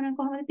කැම්පස් එකේ මොන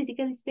කොහොමද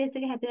physical space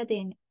එක හැදලා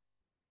තියෙන්නේ?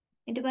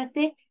 ඊට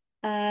පස්සේ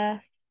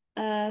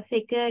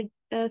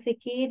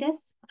facades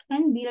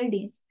and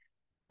buildings.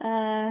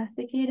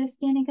 facades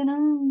කියන එක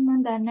නම් මම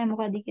දන්නේ නැහැ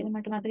මොකක්ද කියලා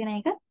මට මතක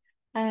නැහැ ඒක.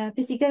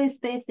 physical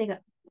space එක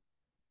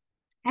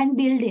and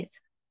buildings.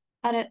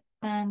 අර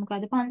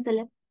මොකද්ද පන්සල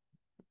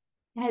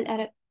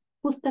අර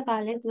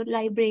පුස්තකාලය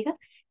library එක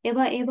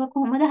ඒවා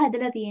කොහොමද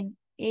හදලා තියෙන්නේ?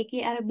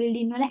 ඒකේ අර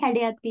building වල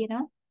හැඩයක්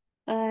තියෙනවා.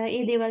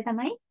 ඒ දේවල්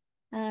තමයි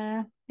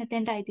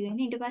මෙතෙන්ට අයිති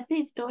වෙන්නේ. ඊට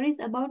පස්සේ stories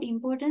about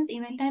importance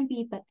event and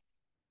people.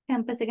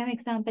 campus එකම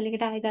example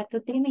එකට ආයෙ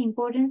ගත්තොත් එහෙම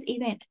importance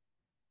event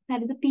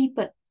හරිද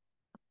people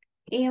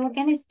ඒව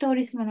ගැන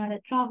ස්ටෝරිස් මොනවද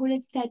රාහුල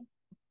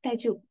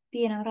statue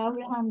තියෙනවා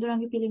රාහුල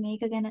හාමුදුරන්ගේ පිළිම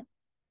ඒක ගැන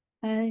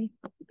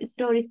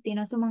ස්ටෝරිස්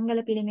තියෙනවා සුමංගල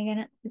පිළිම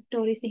ගැන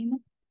ස්ටෝරිස් එහෙම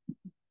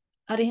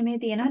අර එහෙම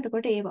තියෙනවා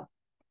එතකොට ඒවා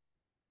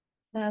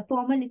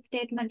formal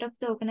statement of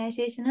the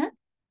organizational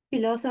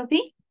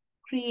philosophy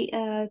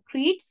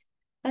creeds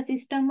a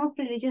system of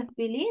religious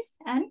beliefs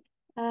and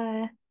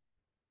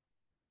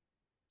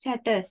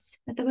chatters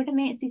එතකොට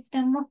මේ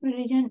system of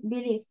religion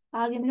belief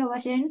ආගමික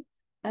වශයෙන්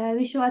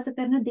විශ්වාස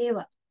කරන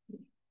දේවල්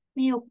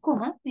මේ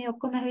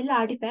ඔක්කොම ඇවිල්ලා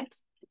artifacts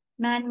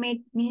man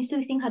made මිනිස්සු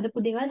විසින් හදපු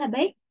දේවල්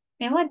හැබැයි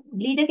මේවා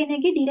leader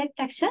කෙනෙක්ගේ direct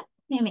action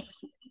නෙමෙයි.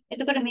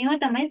 එතකොට මේවා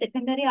තමයි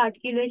secondary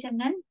articulation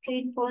and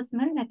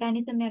reinforcement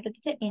mechanism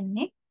යටතට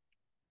එන්නේ.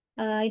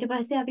 ඊට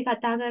පස්සේ අපි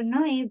කතා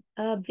කරනවා මේ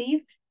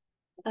brief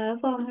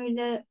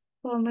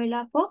formula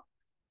for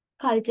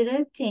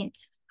cultural change.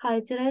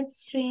 cultural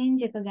change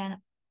එක ගැන.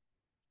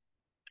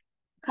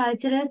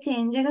 cultural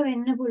change එක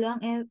වෙන්න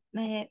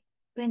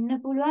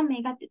පුළුවන්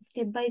මේකත්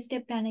step by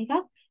step යන එකක්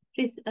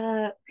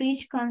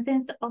reach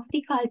consensus of the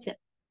culture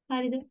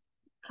හරිද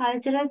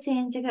cultural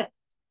change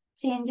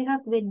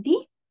එකක් වෙද්දී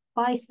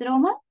ඔය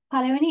ඉස්සරෝම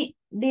පළවෙනි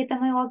දේ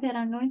තමයි ඔය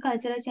කරන්න ඕනේ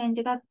cultural change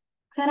එකක්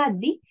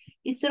කරද්දී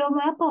ඉස්සරෝම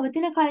ඔය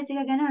පවතින culture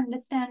එක ගැන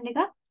understand එකක්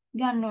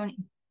ගන්න ඕනේ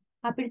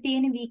අපිට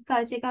තියෙන weak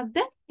culture එකක්ද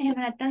එහෙම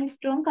නැත්නම්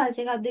strong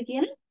culture එකක්ද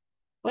කියලා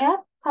ඔයා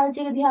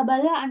culture එක දිහා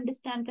බලලා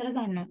understand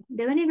කරගන්න ඕනේ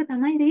දෙවෙනි එක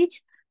තමයි reach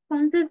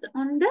consensus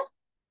on the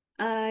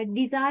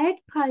desired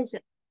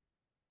culture.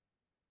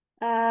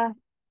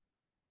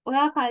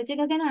 ඔයා culture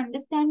එක ගැන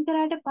understand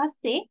කරාට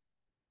පස්සේ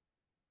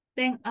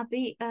දැන්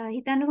අපි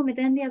හිතන්නකො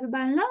මෙතනදී අපි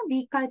බලනවා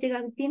weak culture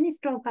එකක් තියෙන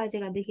strong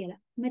culture එකක්ද කියලා.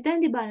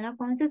 මෙතනදී බලනවා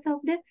consensus of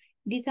the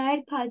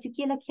desired culture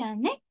කියලා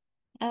කියන්නේ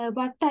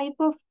what type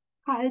of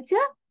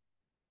culture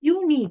you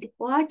need.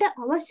 ඔයාට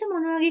අවශ්‍ය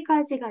මොන වගේ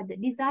culture එකක්ද?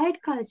 desired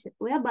culture.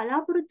 ඔයා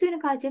බලාපොරොත්තු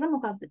වෙන culture එක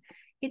මොකක්ද?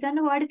 හිතන්න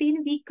ඔයාට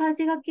තියෙන weak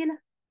culture එකක් කියලා.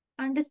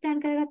 understand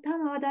කරගත්තාම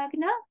ඔයා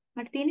දාකිනා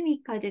මට තියෙන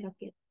weak culture එකක්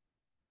කියලා.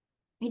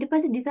 ඊට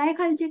පස්සේ desire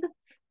culture එක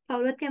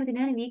කවුරුත් කැමති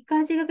නැහැ weak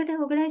culture එකකට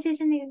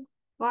organization එක.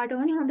 ඔයාට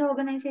ඕනේ හොඳ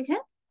organization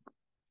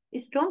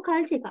strong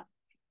culture එකක්.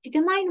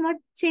 determine what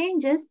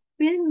changes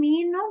will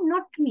mean or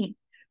not mean.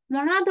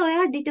 මොනවද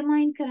ඔයා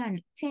determine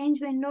කරන්නේ? change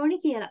වෙන්න ඕනේ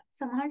කියලා.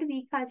 සමහරට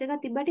weak culture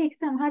එකක් තිබ්බට ඒක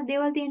සමහර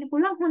දේවල් තියෙන්න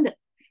පුළුවන් හොඳ.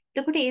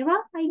 එතකොට ඒවා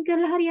අයින්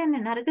කරලා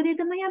හරියන්නේ නැහැ. නරක දේ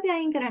තමයි අපි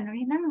අයින් කරන්න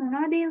ඕනේ. එහෙනම්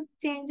මොනවද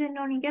change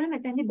වෙන්න ඕනේ කියලා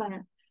මෙතනදී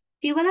බලන්න.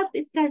 develop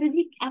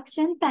strategic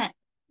action plan.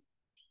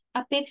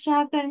 අපේක්ෂා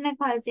කරන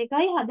culture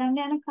එකයි හදන්න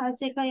යන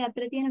culture එකයි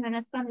අතර තියෙන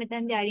වෙනස්කම්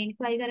මෙතනදී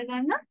identify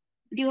කරගන්න.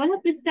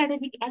 develop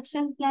strategic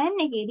action plan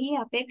එකේදී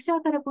අපේක්ෂා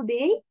කරපු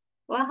දෙයි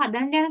ඔයා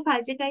හදන්න යන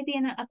culture එකයි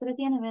තියෙන අතර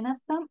තියෙන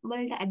වෙනස්කම්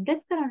වලට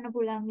address කරන්න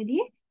පුළුවන්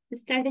විදිහේ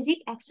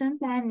strategic action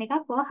plan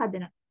එකක් ඔයා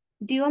හදනවා.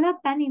 develop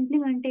and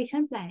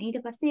implementation plan.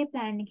 ඊට පස්සේ මේ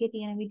plan එකේ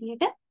තියෙන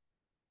විදිහට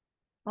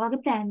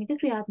ඔයාගේ plan එක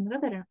ක්‍රියාත්මක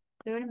කරනවා.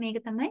 ඒකට මේක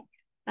තමයි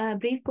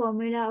brief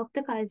formula of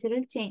the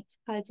cultural change.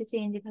 culture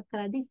change එකක්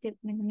කරද්දී step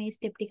මෙන්න මේ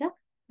step ටික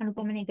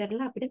අනුගමනය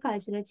කරලා අපිට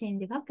cultural change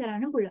එකක්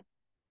කරන්න පුළුවන්.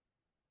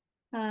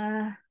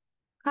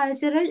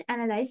 Cultural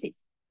analysis.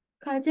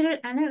 Cultural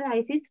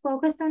analysis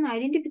focus on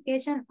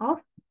identification of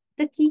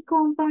The key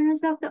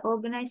components of the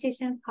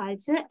organization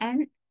culture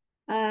and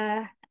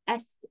uh,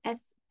 as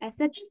a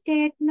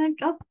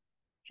statement of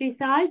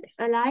result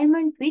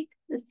alignment with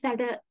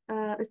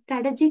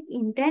strategic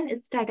intent,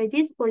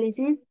 strategies,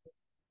 policies,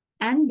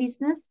 and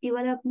business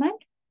development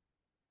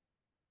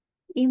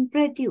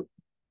imperative.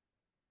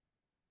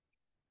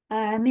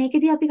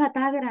 මේකෙදි අපි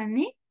කතා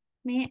කරන්නේ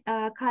මේ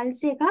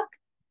culture එකක්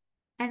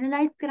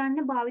analyse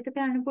කරන්න භාවිත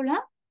කරන්න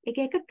පුළුවන් එක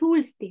එක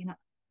ටූල්ස් තියෙනවා.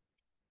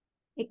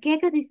 එක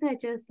එක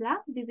රිසර්චර්ස්ලා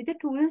විවිධ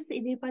ටූල්ස්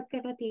ඉදිරිපත්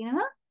කරලා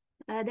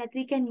තියෙනවා that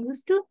we can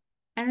use to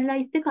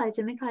analyze the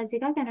culture. මේ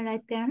කල්චර් එකක්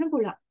ඇනලයිස් කරන්න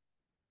පුළුවන්.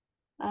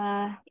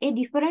 ඒ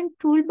ඩිෆරන්ට්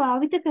ටූල්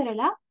භාවිත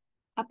කරලා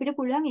අපිට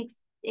පුළුවන්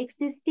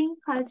existing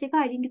culture එක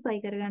identify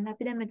කරගන්න.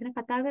 අපි දැන් මෙතන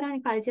කතා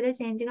කරන්නේ cultural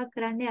change එකක්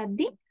කරන්න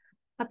යද්දී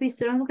අපි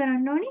ඉස්සරහම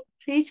කරන්න ඕනේ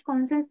reach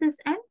consensus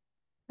and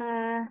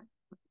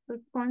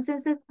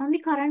consensus on the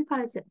current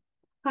culture.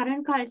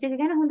 current culture එක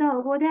ගැන හොඳ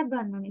අවබෝධයක්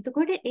ගන්න ඕනේ.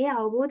 එතකොට ඒ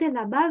අවබෝධය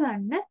ලබා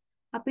ගන්න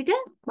අපිට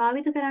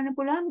භාවිත කරන්න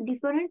පුළුවන්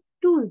different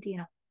tool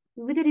තියෙනවා.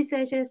 විවිධ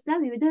researchersලා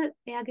විවිධ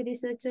එයාගේ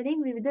research වලින්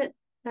විවිධ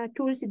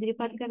tools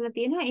ඉදිරිපත් කරලා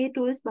තියෙනවා. ඒ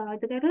tools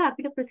භාවිත කරලා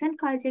අපිට present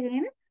culture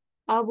ගැන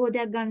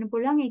අවබෝධයක් ගන්න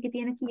පුළුවන්. ඒකේ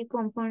තියෙන key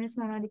components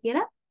මොනවද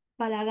කියලා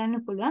බලා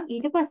ගන්න පුළුවන්.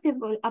 ඊට පස්සේ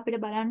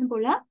අපිට බලන්න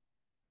පුළුවන්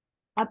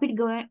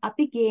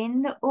අපි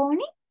ගේන්න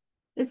ඕනි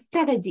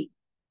strategy.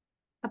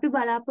 අපි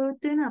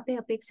බලාපොරොත්තු වෙන අපේ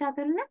අපේක්ෂා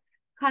කරන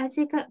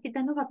කල්චර් එක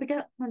හිතන්නකො අපිට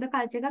හොඳ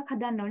කල්චර් එකක්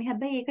හදන්න ඕනේ.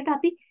 හැබැයි ඒකට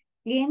අපි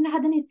ගේන්න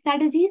හදන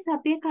ස්ට්‍රැටජිස්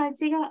අපේ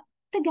කල්චර්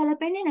එකට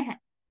ගැලපෙන්නේ නැහැ.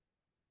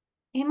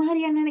 එහෙම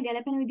හරියන්නේ නැහැ.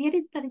 ගැලපෙන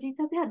විදිහට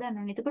ස්ට්‍රැටජිස් අපි හදන්න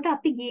ඕනේ. එතකොට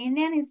අපි ගේන්න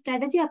යන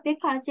ස්ට්‍රැටජි අපේ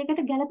කල්චර්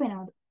එකට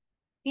ගැලපෙනවද?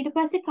 ඊට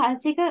පස්සේ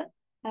කල්චර්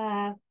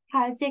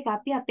එක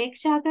අපි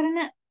අපේක්ෂා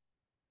කරන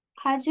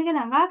කල්චර් එක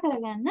ළඟා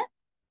කරගන්න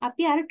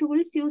අපි අර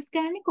ටූල්ස් යූස්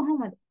කරන්නේ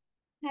කොහොමද?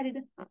 හරිද?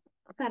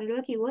 සරලව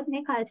කිව්වොත්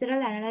මේ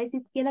කල්චරල්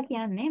ඇනලයිසිස් කියලා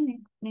කියන්නේ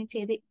මේ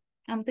ඡේදේ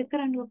අමතක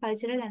කරන්නකො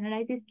කල්චරල්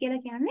ඇනලයිසිස්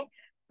කියලා කියන්නේ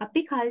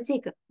අපි කල්චර්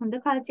එක හොඳ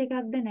කල්චර්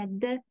එකක්ද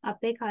නැද්ද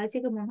අපේ කල්චර්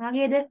එක මොන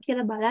වගේද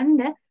කියලා බලන්න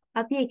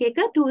අපි එක එක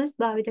ටූල්ස්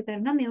භාවිත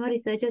කරනවා. මේවා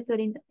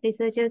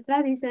රිසර්චර්ස්ලා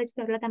රිසර්ච්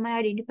කරලා තමයි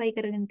අයිඩෙන්ටිෆයි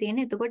කරගෙන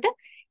තියෙන්නේ. එතකොට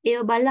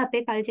ඒව බලලා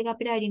අපේ කල්චර් එක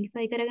අපිට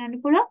අයිඩෙන්ටිෆයි කරගන්න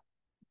පුළුවන්.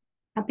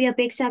 අපි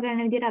අපේක්ෂා කරන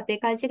විදිහට අපේ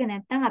කල්චර් එක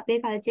නැත්නම් අපේ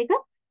කල්චර් එක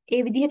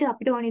ඒ විදිහට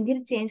අපිට ඕන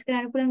විදිහට චේන්ජ්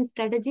කරන්න පුළුවන්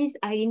ස්ට්‍රැටජිස්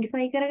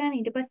අයිඩෙන්ටිෆයි කරගන්න.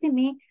 ඊට පස්සේ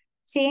මේ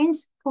චේන්ජ්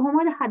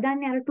කොහොමද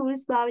හදන්නේ අර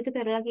ටූල්ස් භාවිත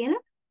කරලා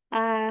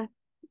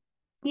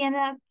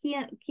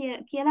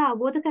කියලා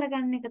අවබෝධ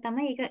කරගන්න එක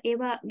තමයි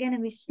ඒවා ගැන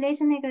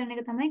විශ්ලේෂණය කරන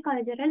එක තමයි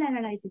කල්චරල්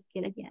ඇනලයිසිස්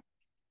කියලා කියන්නේ.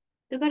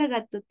 එතකොට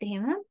ගත්තොත්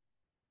එහෙම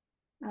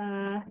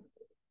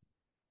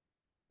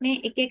මේ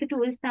එක එක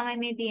ටූල්ස් තමයි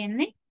මේ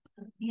තියෙන්නේ.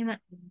 එහෙම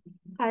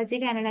කල්චර්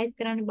එක ඇනලයිස්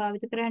කරන්න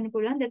භාවිත කරන්න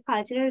පුළුවන් the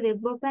cultural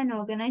web of an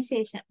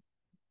organization.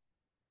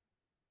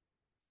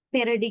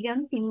 Paradigm,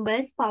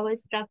 symbols, power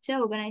structure,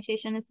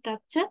 organizational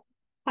structure,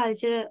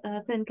 culture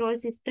control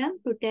system,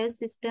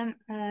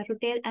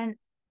 retail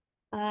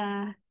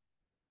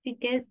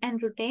and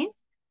routines,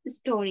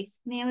 stories.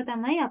 මේවා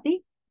තමයි අපි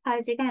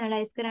කල්චර් එක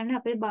ඇනලයිස් කරන්න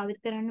අපිට භාවිත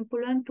කරන්න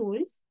පුළුවන්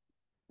tools.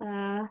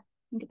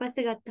 ඊට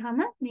පස්සේ ගත්තාම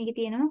මේකේ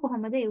තියෙනවා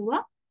කොහොමද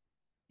ඒවා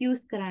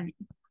use කරන්නේ.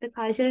 The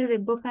cultural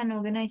web of an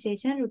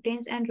organization,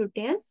 routines and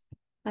routines.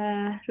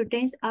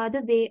 Routines are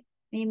the way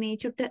මේ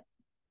චුට්ට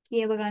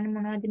කියව ගන්න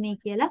මොනවද මේ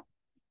කියලා.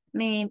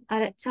 මේ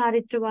අර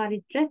චාරිත්‍ර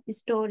වාරිත්‍ර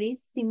stories,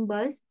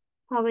 symbols,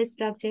 power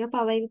structure එක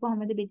power එක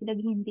කොහොමද බෙදලා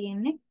ගිහින්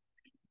තියෙන්නේ.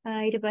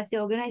 ඊට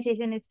පස්සේ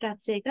organization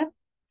structure එක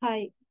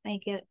හයි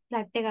මේක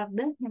flat එකක්ද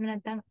එහෙම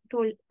නැත්නම්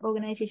tool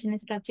organization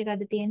structure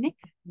එකක්ද තියෙන්නේ.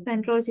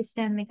 control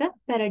system එක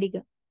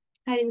paradigm.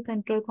 හරිද?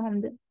 control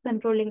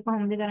එක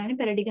කොහොමද කරන්නේ?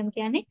 paradigm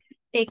කියන්නේ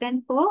taken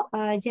for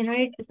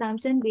generate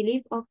assumption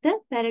belief of the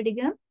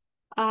paradigm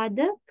are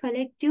the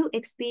collective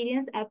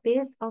experience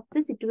appeals of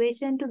the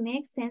situation to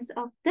make sense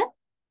of the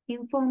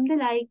inform the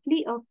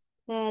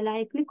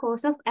likely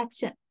course of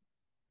action.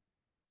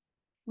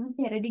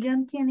 paradigm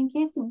කියන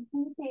එකේ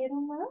සිංහල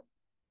තේරුම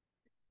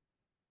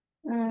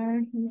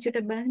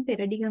චුට්ටක් බලන්න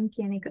paradigm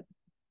කියන එක.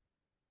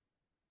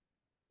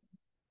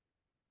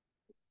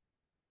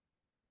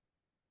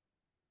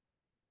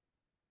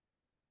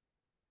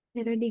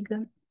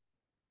 paradigm.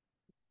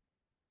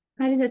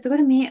 හරිද?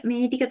 එතකොට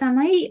මේ ටික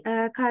තමයි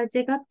කල්චර්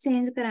එකක්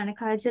චේන්ජ් කරන්නේ.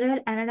 කල්චරල්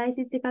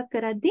ඇනලයිසිස් එකක්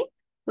කරද්දී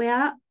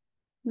ඔයා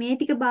මේ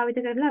ටික භාවිත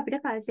කරලා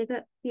අපිට කල්චර්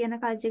එක කියන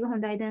කල්චර් එක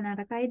හොඳයිද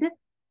නරකයිද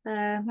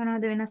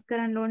මොනවද වෙනස්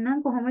කරන්න ඕන නම්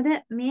කොහොමද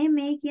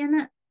මේ කියන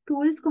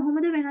ටූල්ස්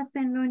කොහොමද වෙනස්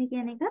වෙන්න ඕනි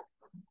කියන එක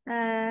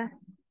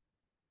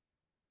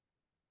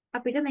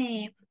අපිට මේ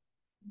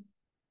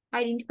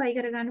අයිඩෙන්ටිෆයි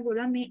කරගන්න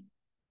පුළුවන් මේ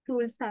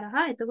ටූල්ස්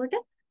හරහා. එතකොට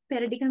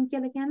paradigm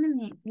කියලා කියන්නේ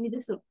මේ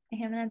නිදසුන්.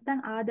 එහෙම නැත්නම්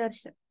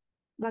ආදර්ශ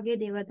වගේ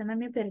දේවල් තමයි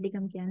මේ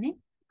paradigm කියන්නේ.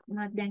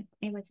 මම දැන්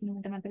මේ වචනේ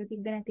මට මතක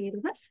තිබ්බ නැති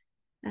තේරුම.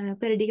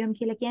 paradigm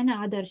කියලා කියන්නේ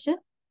ආදර්ශ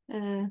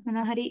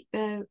මොනවා හරි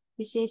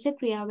විශේෂ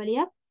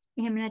ක්‍රියාවලියක්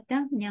එහෙම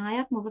නැත්නම්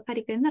න්‍යායක් මොකක්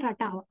හරි කරන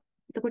රටාවක්.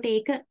 එතකොට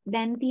ඒක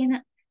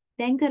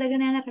දැන්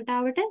කරගෙන යන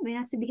රටාවට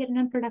වෙනස් විදිහට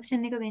නම්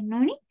ප්‍රොඩක්ෂන් එක වෙන්න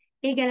ඕනි.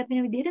 ඒ ගැලපෙන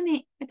විදිහට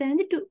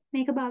මෙතනදී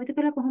මේක භාවිත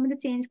කරලා කොහොමද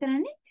චේන්ජ්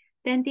කරන්නේ?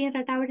 දැන් තියෙන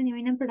රටාවට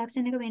නෙවෙයි නම්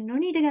ප්‍රොඩක්ෂන් එක වෙන්න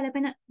ඕනි. ඊට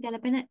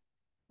ගැලපෙන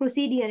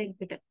ප්‍රොසීඩියර්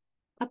එකකට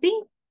අපි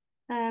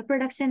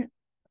ප්‍රොඩක්ෂන්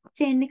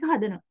චේන් එක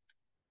හදනවා.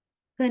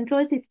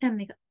 කන්ට්‍රෝල් සිස්ටම්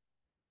එක.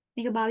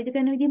 මේක භාවිත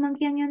කරන විදිහ මම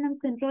කියන්නේ නම්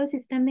කන්ට්‍රෝල්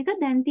සිස්ටම් එක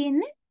දැන්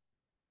තියෙන්නේ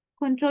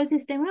කන්ට්‍රෝල්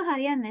සිස්ටම් එක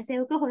හරියන්නේ නැහැ.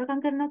 සේවක හොරකම්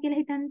කරනවා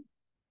කියලා හිතන්න.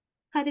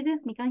 හරිද?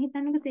 නිකන්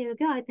හිතන්නකෝ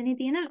සේවකයා ආයතනයේ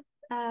තියෙන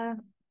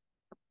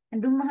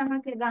ඇඳුම් මහනවා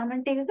කියලා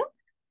ගාමන්ට් එකක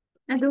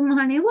ඇඳුම්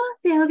මහනේවා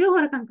සේවකයෝ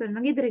හොරකම්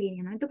කරනවා ගෙදර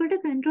ගෙනියනවා. එතකොට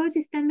කන්ට්‍රෝල්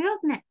සිස්ටම්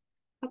එකක් නැහැ.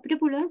 අපිට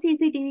පුළුවන්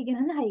CCTV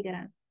ගණන් හයි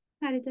කරන්න.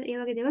 හරිද? ඒ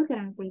වගේ දේවල්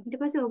කරන්න පුළුවන්. ඊට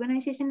පස්සේ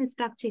ඕගනයිසේෂන්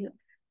ස්ට්‍රක්චර් එක.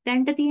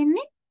 දැන්ට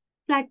තියෙන්නේ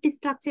ෆ්ලැට්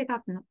ස්ට්‍රක්චර්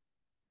එකක් නේ.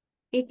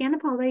 ඒ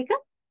කියන්නේ පවර් එක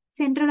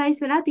සෙන්ට්‍රලයිස්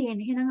වෙලා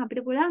තියෙන්නේ. එහෙනම්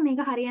අපිට පුළුවන් මේක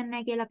හරියන්නේ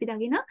නැහැ කියලා අපි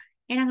දකිනවා.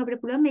 එහෙනම්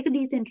අපිට පුළුවන් මේක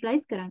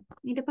ඩිසෙන්ට්‍රලයිස් කරන්න.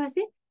 ඊට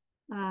පස්සේ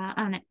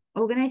නෑ.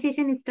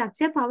 ඕගනයිසේෂන්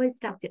ස්ට්‍රක්චර් පවර්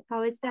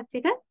ස්ට්‍රක්චර්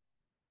එක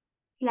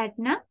ෆ්ලැට්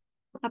නම්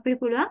අපිට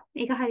පුළුවන්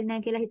ඒක හරිය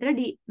නැහැ කියලා හිතලා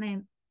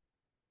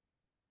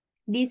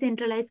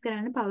ඩිසෙන්ට්‍රලයිස්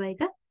කරන්න පවර්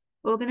එක.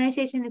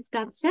 ඕගනයිසේෂන්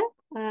ස්ට්‍රක්චර්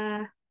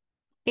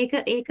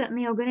ඒක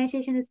මේ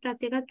ඕගනයිසේෂන්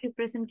ස්ට්‍රක්චර් එකත්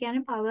රිප්‍රසන්ට්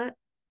කියන්නේ power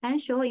and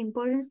show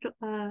importance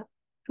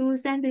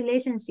rules and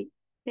relationship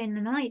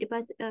පෙන්නනවා. ඊට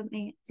පස්සේ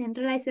මේ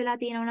සෙන්ට්‍රලයිස් වෙලා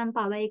තියෙනවා නම්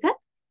power එක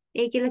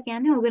ඒ කියලා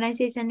කියන්නේ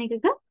ඕගනයිසේෂන්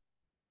එකක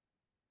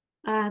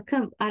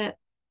අර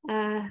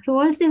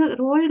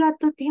රෝල්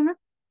ගත්තොත් එහෙම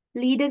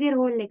ලීඩර්ගේ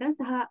රෝල් එක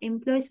සහ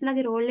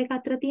එම්ප්ලොයිස්ලාගේ රෝල් එක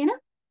අතර තියෙන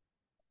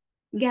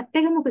ගැප්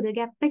එක මොකද?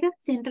 ගැප් එක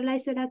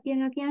සෙන්ට්‍රලයිස් වෙලා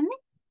තියෙනවා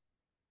කියන්නේ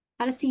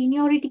අර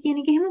සීනියොරිටි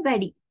කියන එක එහෙම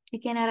වැඩි. ඒ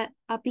කියන්නේ අර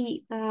අපි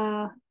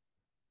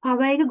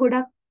පවර් එක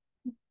ගොඩක්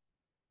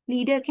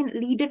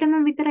ලීඩර්ටම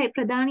විතරයි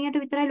ප්‍රධානියට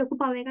විතරයි ලොකු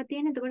පවර් එකක්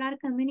තියෙන්නේ. එතකොට අර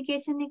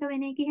කමියුනිකේෂන් එක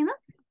වෙන එක එහෙම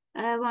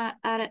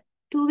අර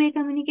 2 way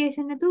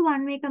communication නැතුව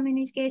 1 way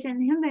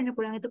communication එහෙම වෙන්න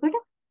පුළුවන්. එතකොට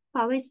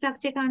පවර්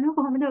ස්ට්‍රක්චර් එක අනුව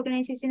කොහොමද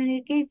ඕගනයිසේෂන්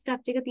එකේ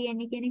ස්ට්‍රක්චර් එක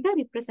තියෙන්නේ කියන එක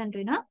රිප්‍රසන්ට්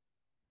වෙනවා.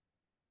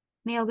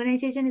 මේ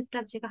ඕගනයිසේෂන්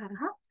ස්ට්‍රක්චර් එක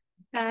හරහා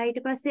ඊට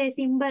පස්සේ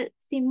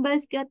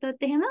සිම්බල්ස්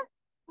ගත්තොත් එහෙම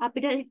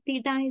අපිට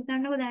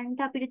හිතන්නකො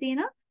දැනට අපිට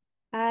තියෙන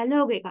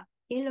ලෝගෝ එකක්.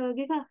 ඒ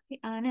ලෝගෝ එක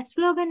නෑ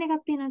ස්ලෝගන්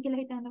එකක් තියෙනවා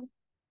කියලා හිතන්නකො.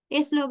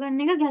 ඒ ස්ලෝගන්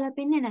එක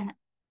ගැලපෙන්නේ නැහැ.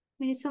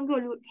 මිනිස්සුන්ගේ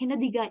ඔළුව හෙන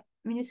දිගයි.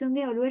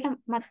 මිනිස්සුන්ගේ ඔළුවට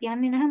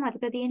යන්නේ නැහැ,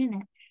 මතක තියෙන්නේ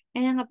නැහැ.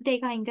 එහෙනම් අපිට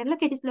ඒක අයින් කරලා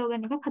කෙටි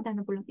ස්ලෝගන් එකක්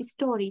හදන්න පුළුවන්.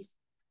 ස්ටෝරීස්.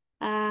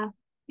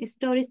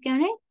 ස්ටෝරීස්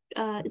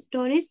කියන්නේ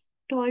stories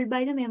told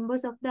by the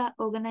members of the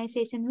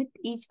organization with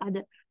each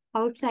other.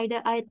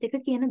 outsider අයත් එක්ක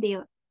කියන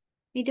දේවල්.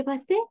 ඊට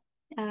පස්සේ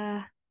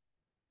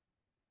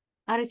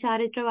අර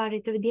චාරිත්‍ර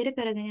වාරිත්‍ර විදියට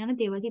කරගෙන යන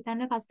දේවල්.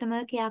 හිතන්න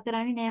කස්ටමර් කෙයා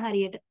කරන්නේ නැහැ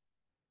හරියට.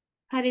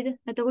 හරිද?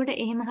 එතකොට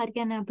එහෙම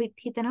හරියන්නේ අපි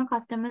හිතනවා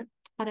කස්ටමර්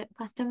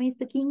is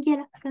the king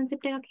කියලා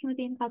concept එකක් හිම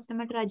තියෙන.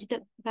 කස්ටමර්ට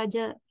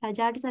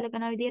රජාට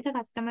සලකන විදියට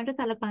කස්ටමර්ට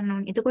සලකන්න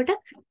ඕනේ. එතකොට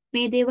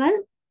මේ දේවල්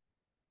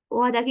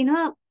ඔයා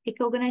දකිනවා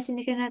එක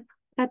ඕගනයිසේෂන්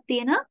එකකට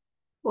තියෙන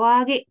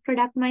ඔයාගේ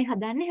ප්‍රොඩක්ට්මයි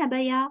හදන්නේ.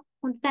 හැබැයි යා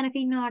හොඳ තැනක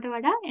ඉන්නවට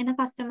වඩා එන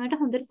කස්ටමර්ට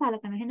හොඳට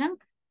සලකනවා. එහෙනම්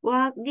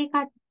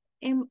ඔයාගේ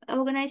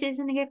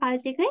ඕගනයිසේෂන් එකේ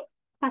කල්චර් එකේ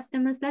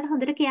කස්ටමර්ස්ලාට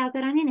හොඳට කෙයා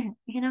කරන්නේ නැහැ.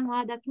 එහෙනම්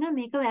ඔයා දකිනවා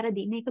මේක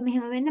වැරදි. මේක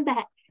මෙහෙම වෙන්න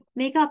බෑ.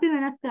 මේක අපි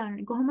වෙනස්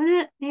කරන්නේ. කොහොමද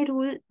මේ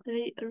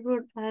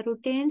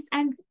routines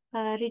and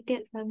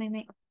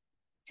මේ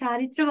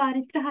චාරිත්‍ර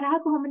වාරිත්‍ර හරහා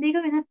කොහොමද ඒක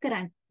වෙනස්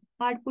කරන්නේ?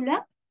 පාඩ් පුල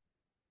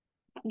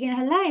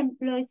ගෙනහලා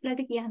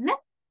එම්ප්ලොයිස්ලාට කියන්න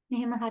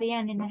මෙහෙම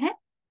හරියන්නේ නැහැ.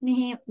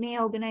 මේ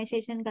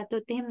ඕගනයිසේෂන්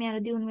ගත්තොත් එහෙම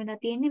මෙයාලා දියුණු වෙලා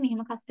තියෙන්නේ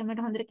මෙහෙම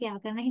කස්ටමර්ට හොඳට කෙයා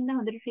කරන හින්දා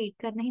හොඳට ට්‍රීට්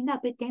කරන හින්දා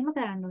අපිත් එහෙම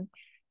කරන්න ඕනේ.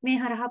 මේ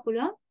හරහා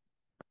පුළුවන්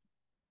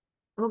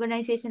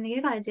ඕගනයිසේෂන්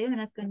එකේ කල්චර් එක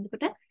වෙනස්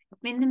කරනකොට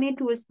මෙන්න මේ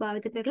ටූල්ස්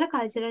භාවිත කරලා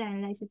කල්චරල්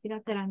ඇනලයිසිස්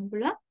එකක් කරන්න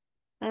පුළුවන්.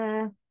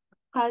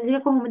 කල්චර්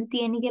එක කොහොමද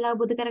තියෙන්නේ කියලා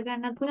අවබෝධ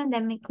කරගන්නත් පුළුවන්.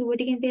 දැන් මේ කිව්ව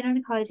ටිකෙන්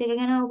තේරෙනවනේ කල්චර් එක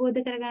ගැන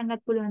අවබෝධ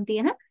කරගන්නත් පුළුවන්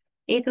තියෙන.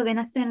 ඒක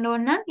වෙනස් වෙන්න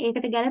ඕන නම්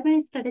ඒකට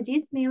ගැළපෙන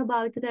ස්ට්‍රැටජිස් මේව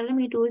භාවිත කරලා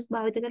මේ ටූල්ස්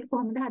භාවිත කරලා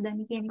කොහොමද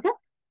හදන්නේ කියන එක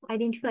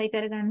අයිඩෙන්ටිෆයි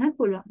කරගන්නත්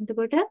පුළුවන්.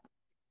 එතකොට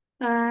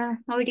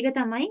ඔය ටික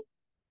තමයි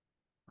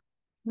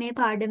මේ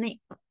පාඩමේ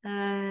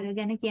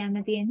ගැන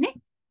කියන්න තියෙන්නේ.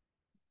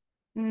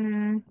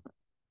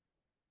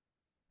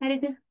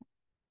 හරිද?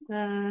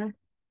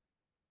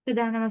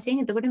 ප්‍රධාන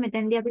වශයෙන් එතකොට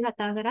මෙතෙන්දී අපි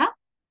කතා කරා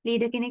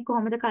ලීඩර් කෙනෙක්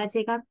කොහොමද කල්චර්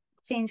එකක්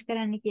චේන්ජ්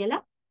කරන්න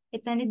කියලා.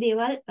 එතනදී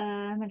දේවල්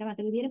මට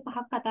මතක විදිහට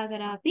 5ක් කතා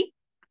කරා අපි.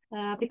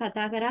 අපි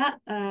කතා කරා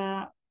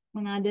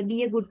මොනවාද be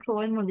a good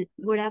role model.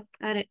 ගොඩක්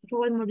අර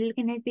role model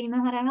කෙනෙක් වීම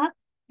හරහා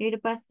ඊට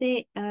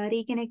පස්සේ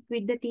reconnect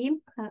with the team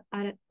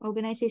අර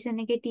organization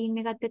එකේ team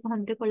එකත් එක්ක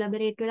හොඳට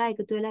collaborate වෙලා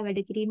එකතු වෙලා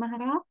වැඩ කිරීම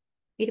හරහා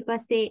ඊට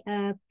පස්සේ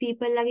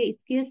people ලගේ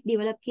skills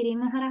develop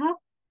කිරීම හරහා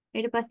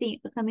ඊට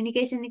පස්සේ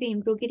communication එක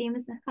improve කිරීම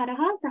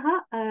හරහා සහ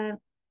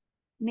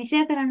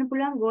measure කරන්න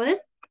පුළුවන්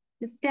goals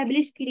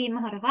establish කිරීම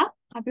හරහා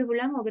අපිට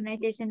පුළුවන්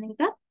organization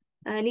එක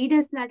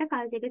leaders ලාට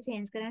culture එක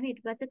change කරන්න.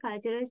 ඊට පස්සේ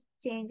cultural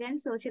change and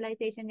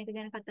socialization එක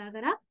ගැන කතා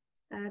කරා.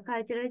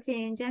 cultural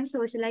change and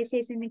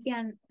socialization එක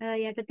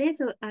යටතේ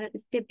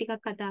step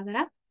ටිකක් කතා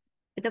කරා.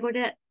 එතකොට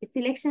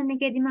selection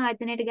එකේදීම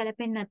ආයතනයට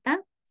ගැලපෙන්නේ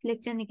නැත්නම්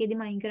selection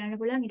එකේදීම අයින් කරන්න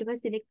පුළුවන්. ඊට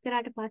පස්සේ select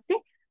කරාට පස්සේ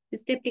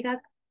step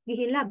ටිකක්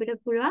ගිහිල්ලා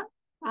අපිට පුළුවන්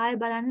ආයෙ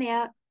බලන්න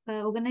එයා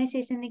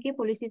organization එකේ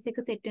policies එක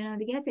set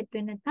වෙනවද කියලා. set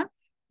වෙන්නේ නැත්නම්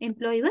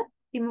employee ව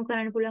remove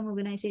කරන්න පුළුවන්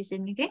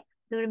organization එකේ.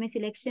 ඒතකොට මේ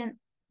selection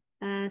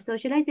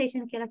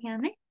socialization කියලා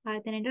කියන්නේ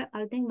ආයතනයට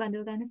අලුතෙන්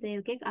බඳව ගන්න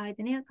සේවකෙක්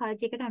ආයතනය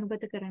culture එකට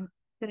අනුගත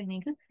කරන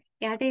එක.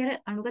 එයාට ඒ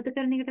අනුගත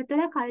කරන එකටත්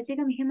වඩා කල්චර්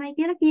එක මෙහෙමයි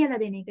කියලා කියලා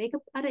දෙන එක. ඒක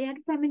අර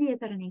එයාට ෆැමිලියර්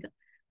කරන එක.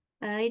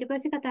 ඊට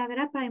පස්සේ කතා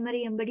කරා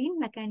primary embedding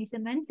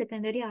mechanism and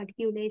secondary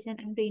articulation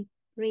and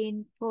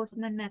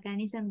reinforcement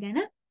mechanism ගැන.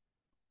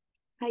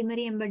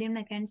 primary embedding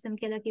mechanism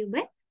කියලා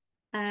කිව්වේ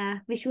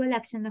visual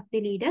action of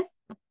the leaders.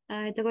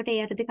 එතකොට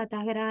ඒ යටතේ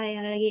කතා කරා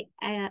එයාලගේ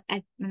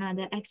මොනවාද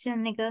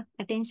action එක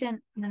attention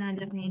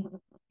මොනවාද මේ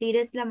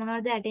leaders ලා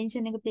මොනවද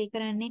attention එක play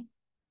කරන්නේ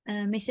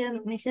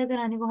measure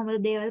කරන්නේ කොහොමද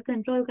දේවල්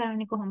control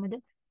කරන්නේ කොහොමද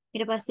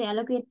ඊට පස්සේ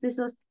allocate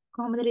resource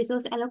කොහොමද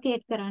resource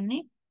allocate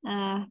කරන්නේ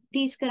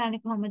teach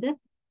කරන්නේ කොහොමද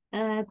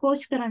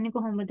coach කරන්නේ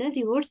කොහොමද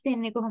rewards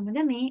දෙන්නේ කොහොමද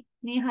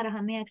මේ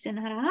හරහා මේ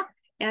action හරහා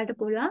එයාට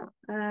පුළුවන්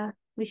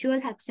visual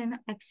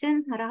action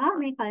හරහා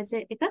මේ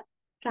culture එක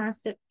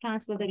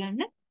transfer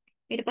කරන්න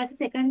ඊට පස්සේ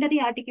secondary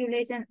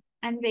articulation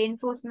and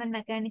reinforcement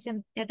mechanism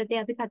යටතේ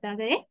අපි කතා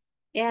කරේ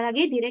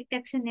එයාලගේ direct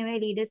action නෙවෙයි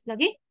leaders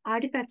ලගේ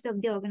artifacts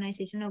of the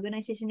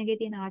organization එකේ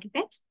තියෙන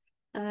artifacts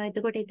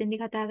එතකොට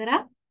එතෙන්දී කතා කරා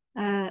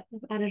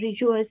අර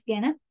rituals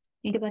ගැන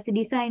ඊට පස්සේ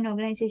design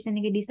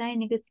organization එකේ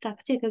design එක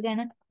structure එක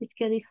ගැන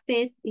physical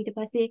space ඊට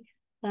පස්සේ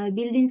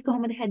buildings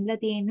කොහොමද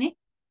හැදලා තියෙන්නේ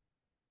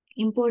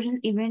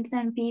important events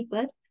and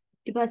people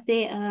ඊට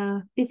පස්සේ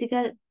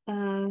physical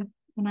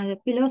මොනවාද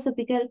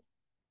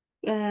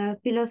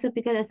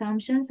philosophical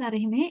assumptions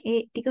අරහිමේ ඒ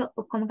ටික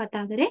ඔක්කොම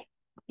කතා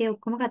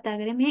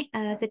කරේ මේ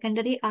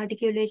secondary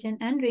articulation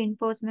and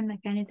reinforcement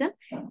mechanism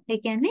ඒ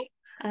කියන්නේ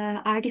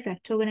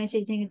artifacts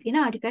organization එකේ තියෙන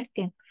artifacts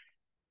ගැන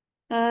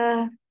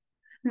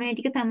මේ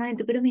ටික තමයි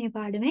එතකොට මේ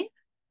පාඩමේ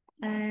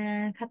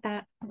කතා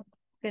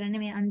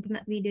කරන්නේ මේ අන්තිම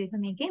වීඩියෝ එක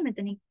මේකේ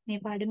මෙතනින් මේ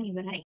පාඩම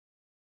ඉවරයි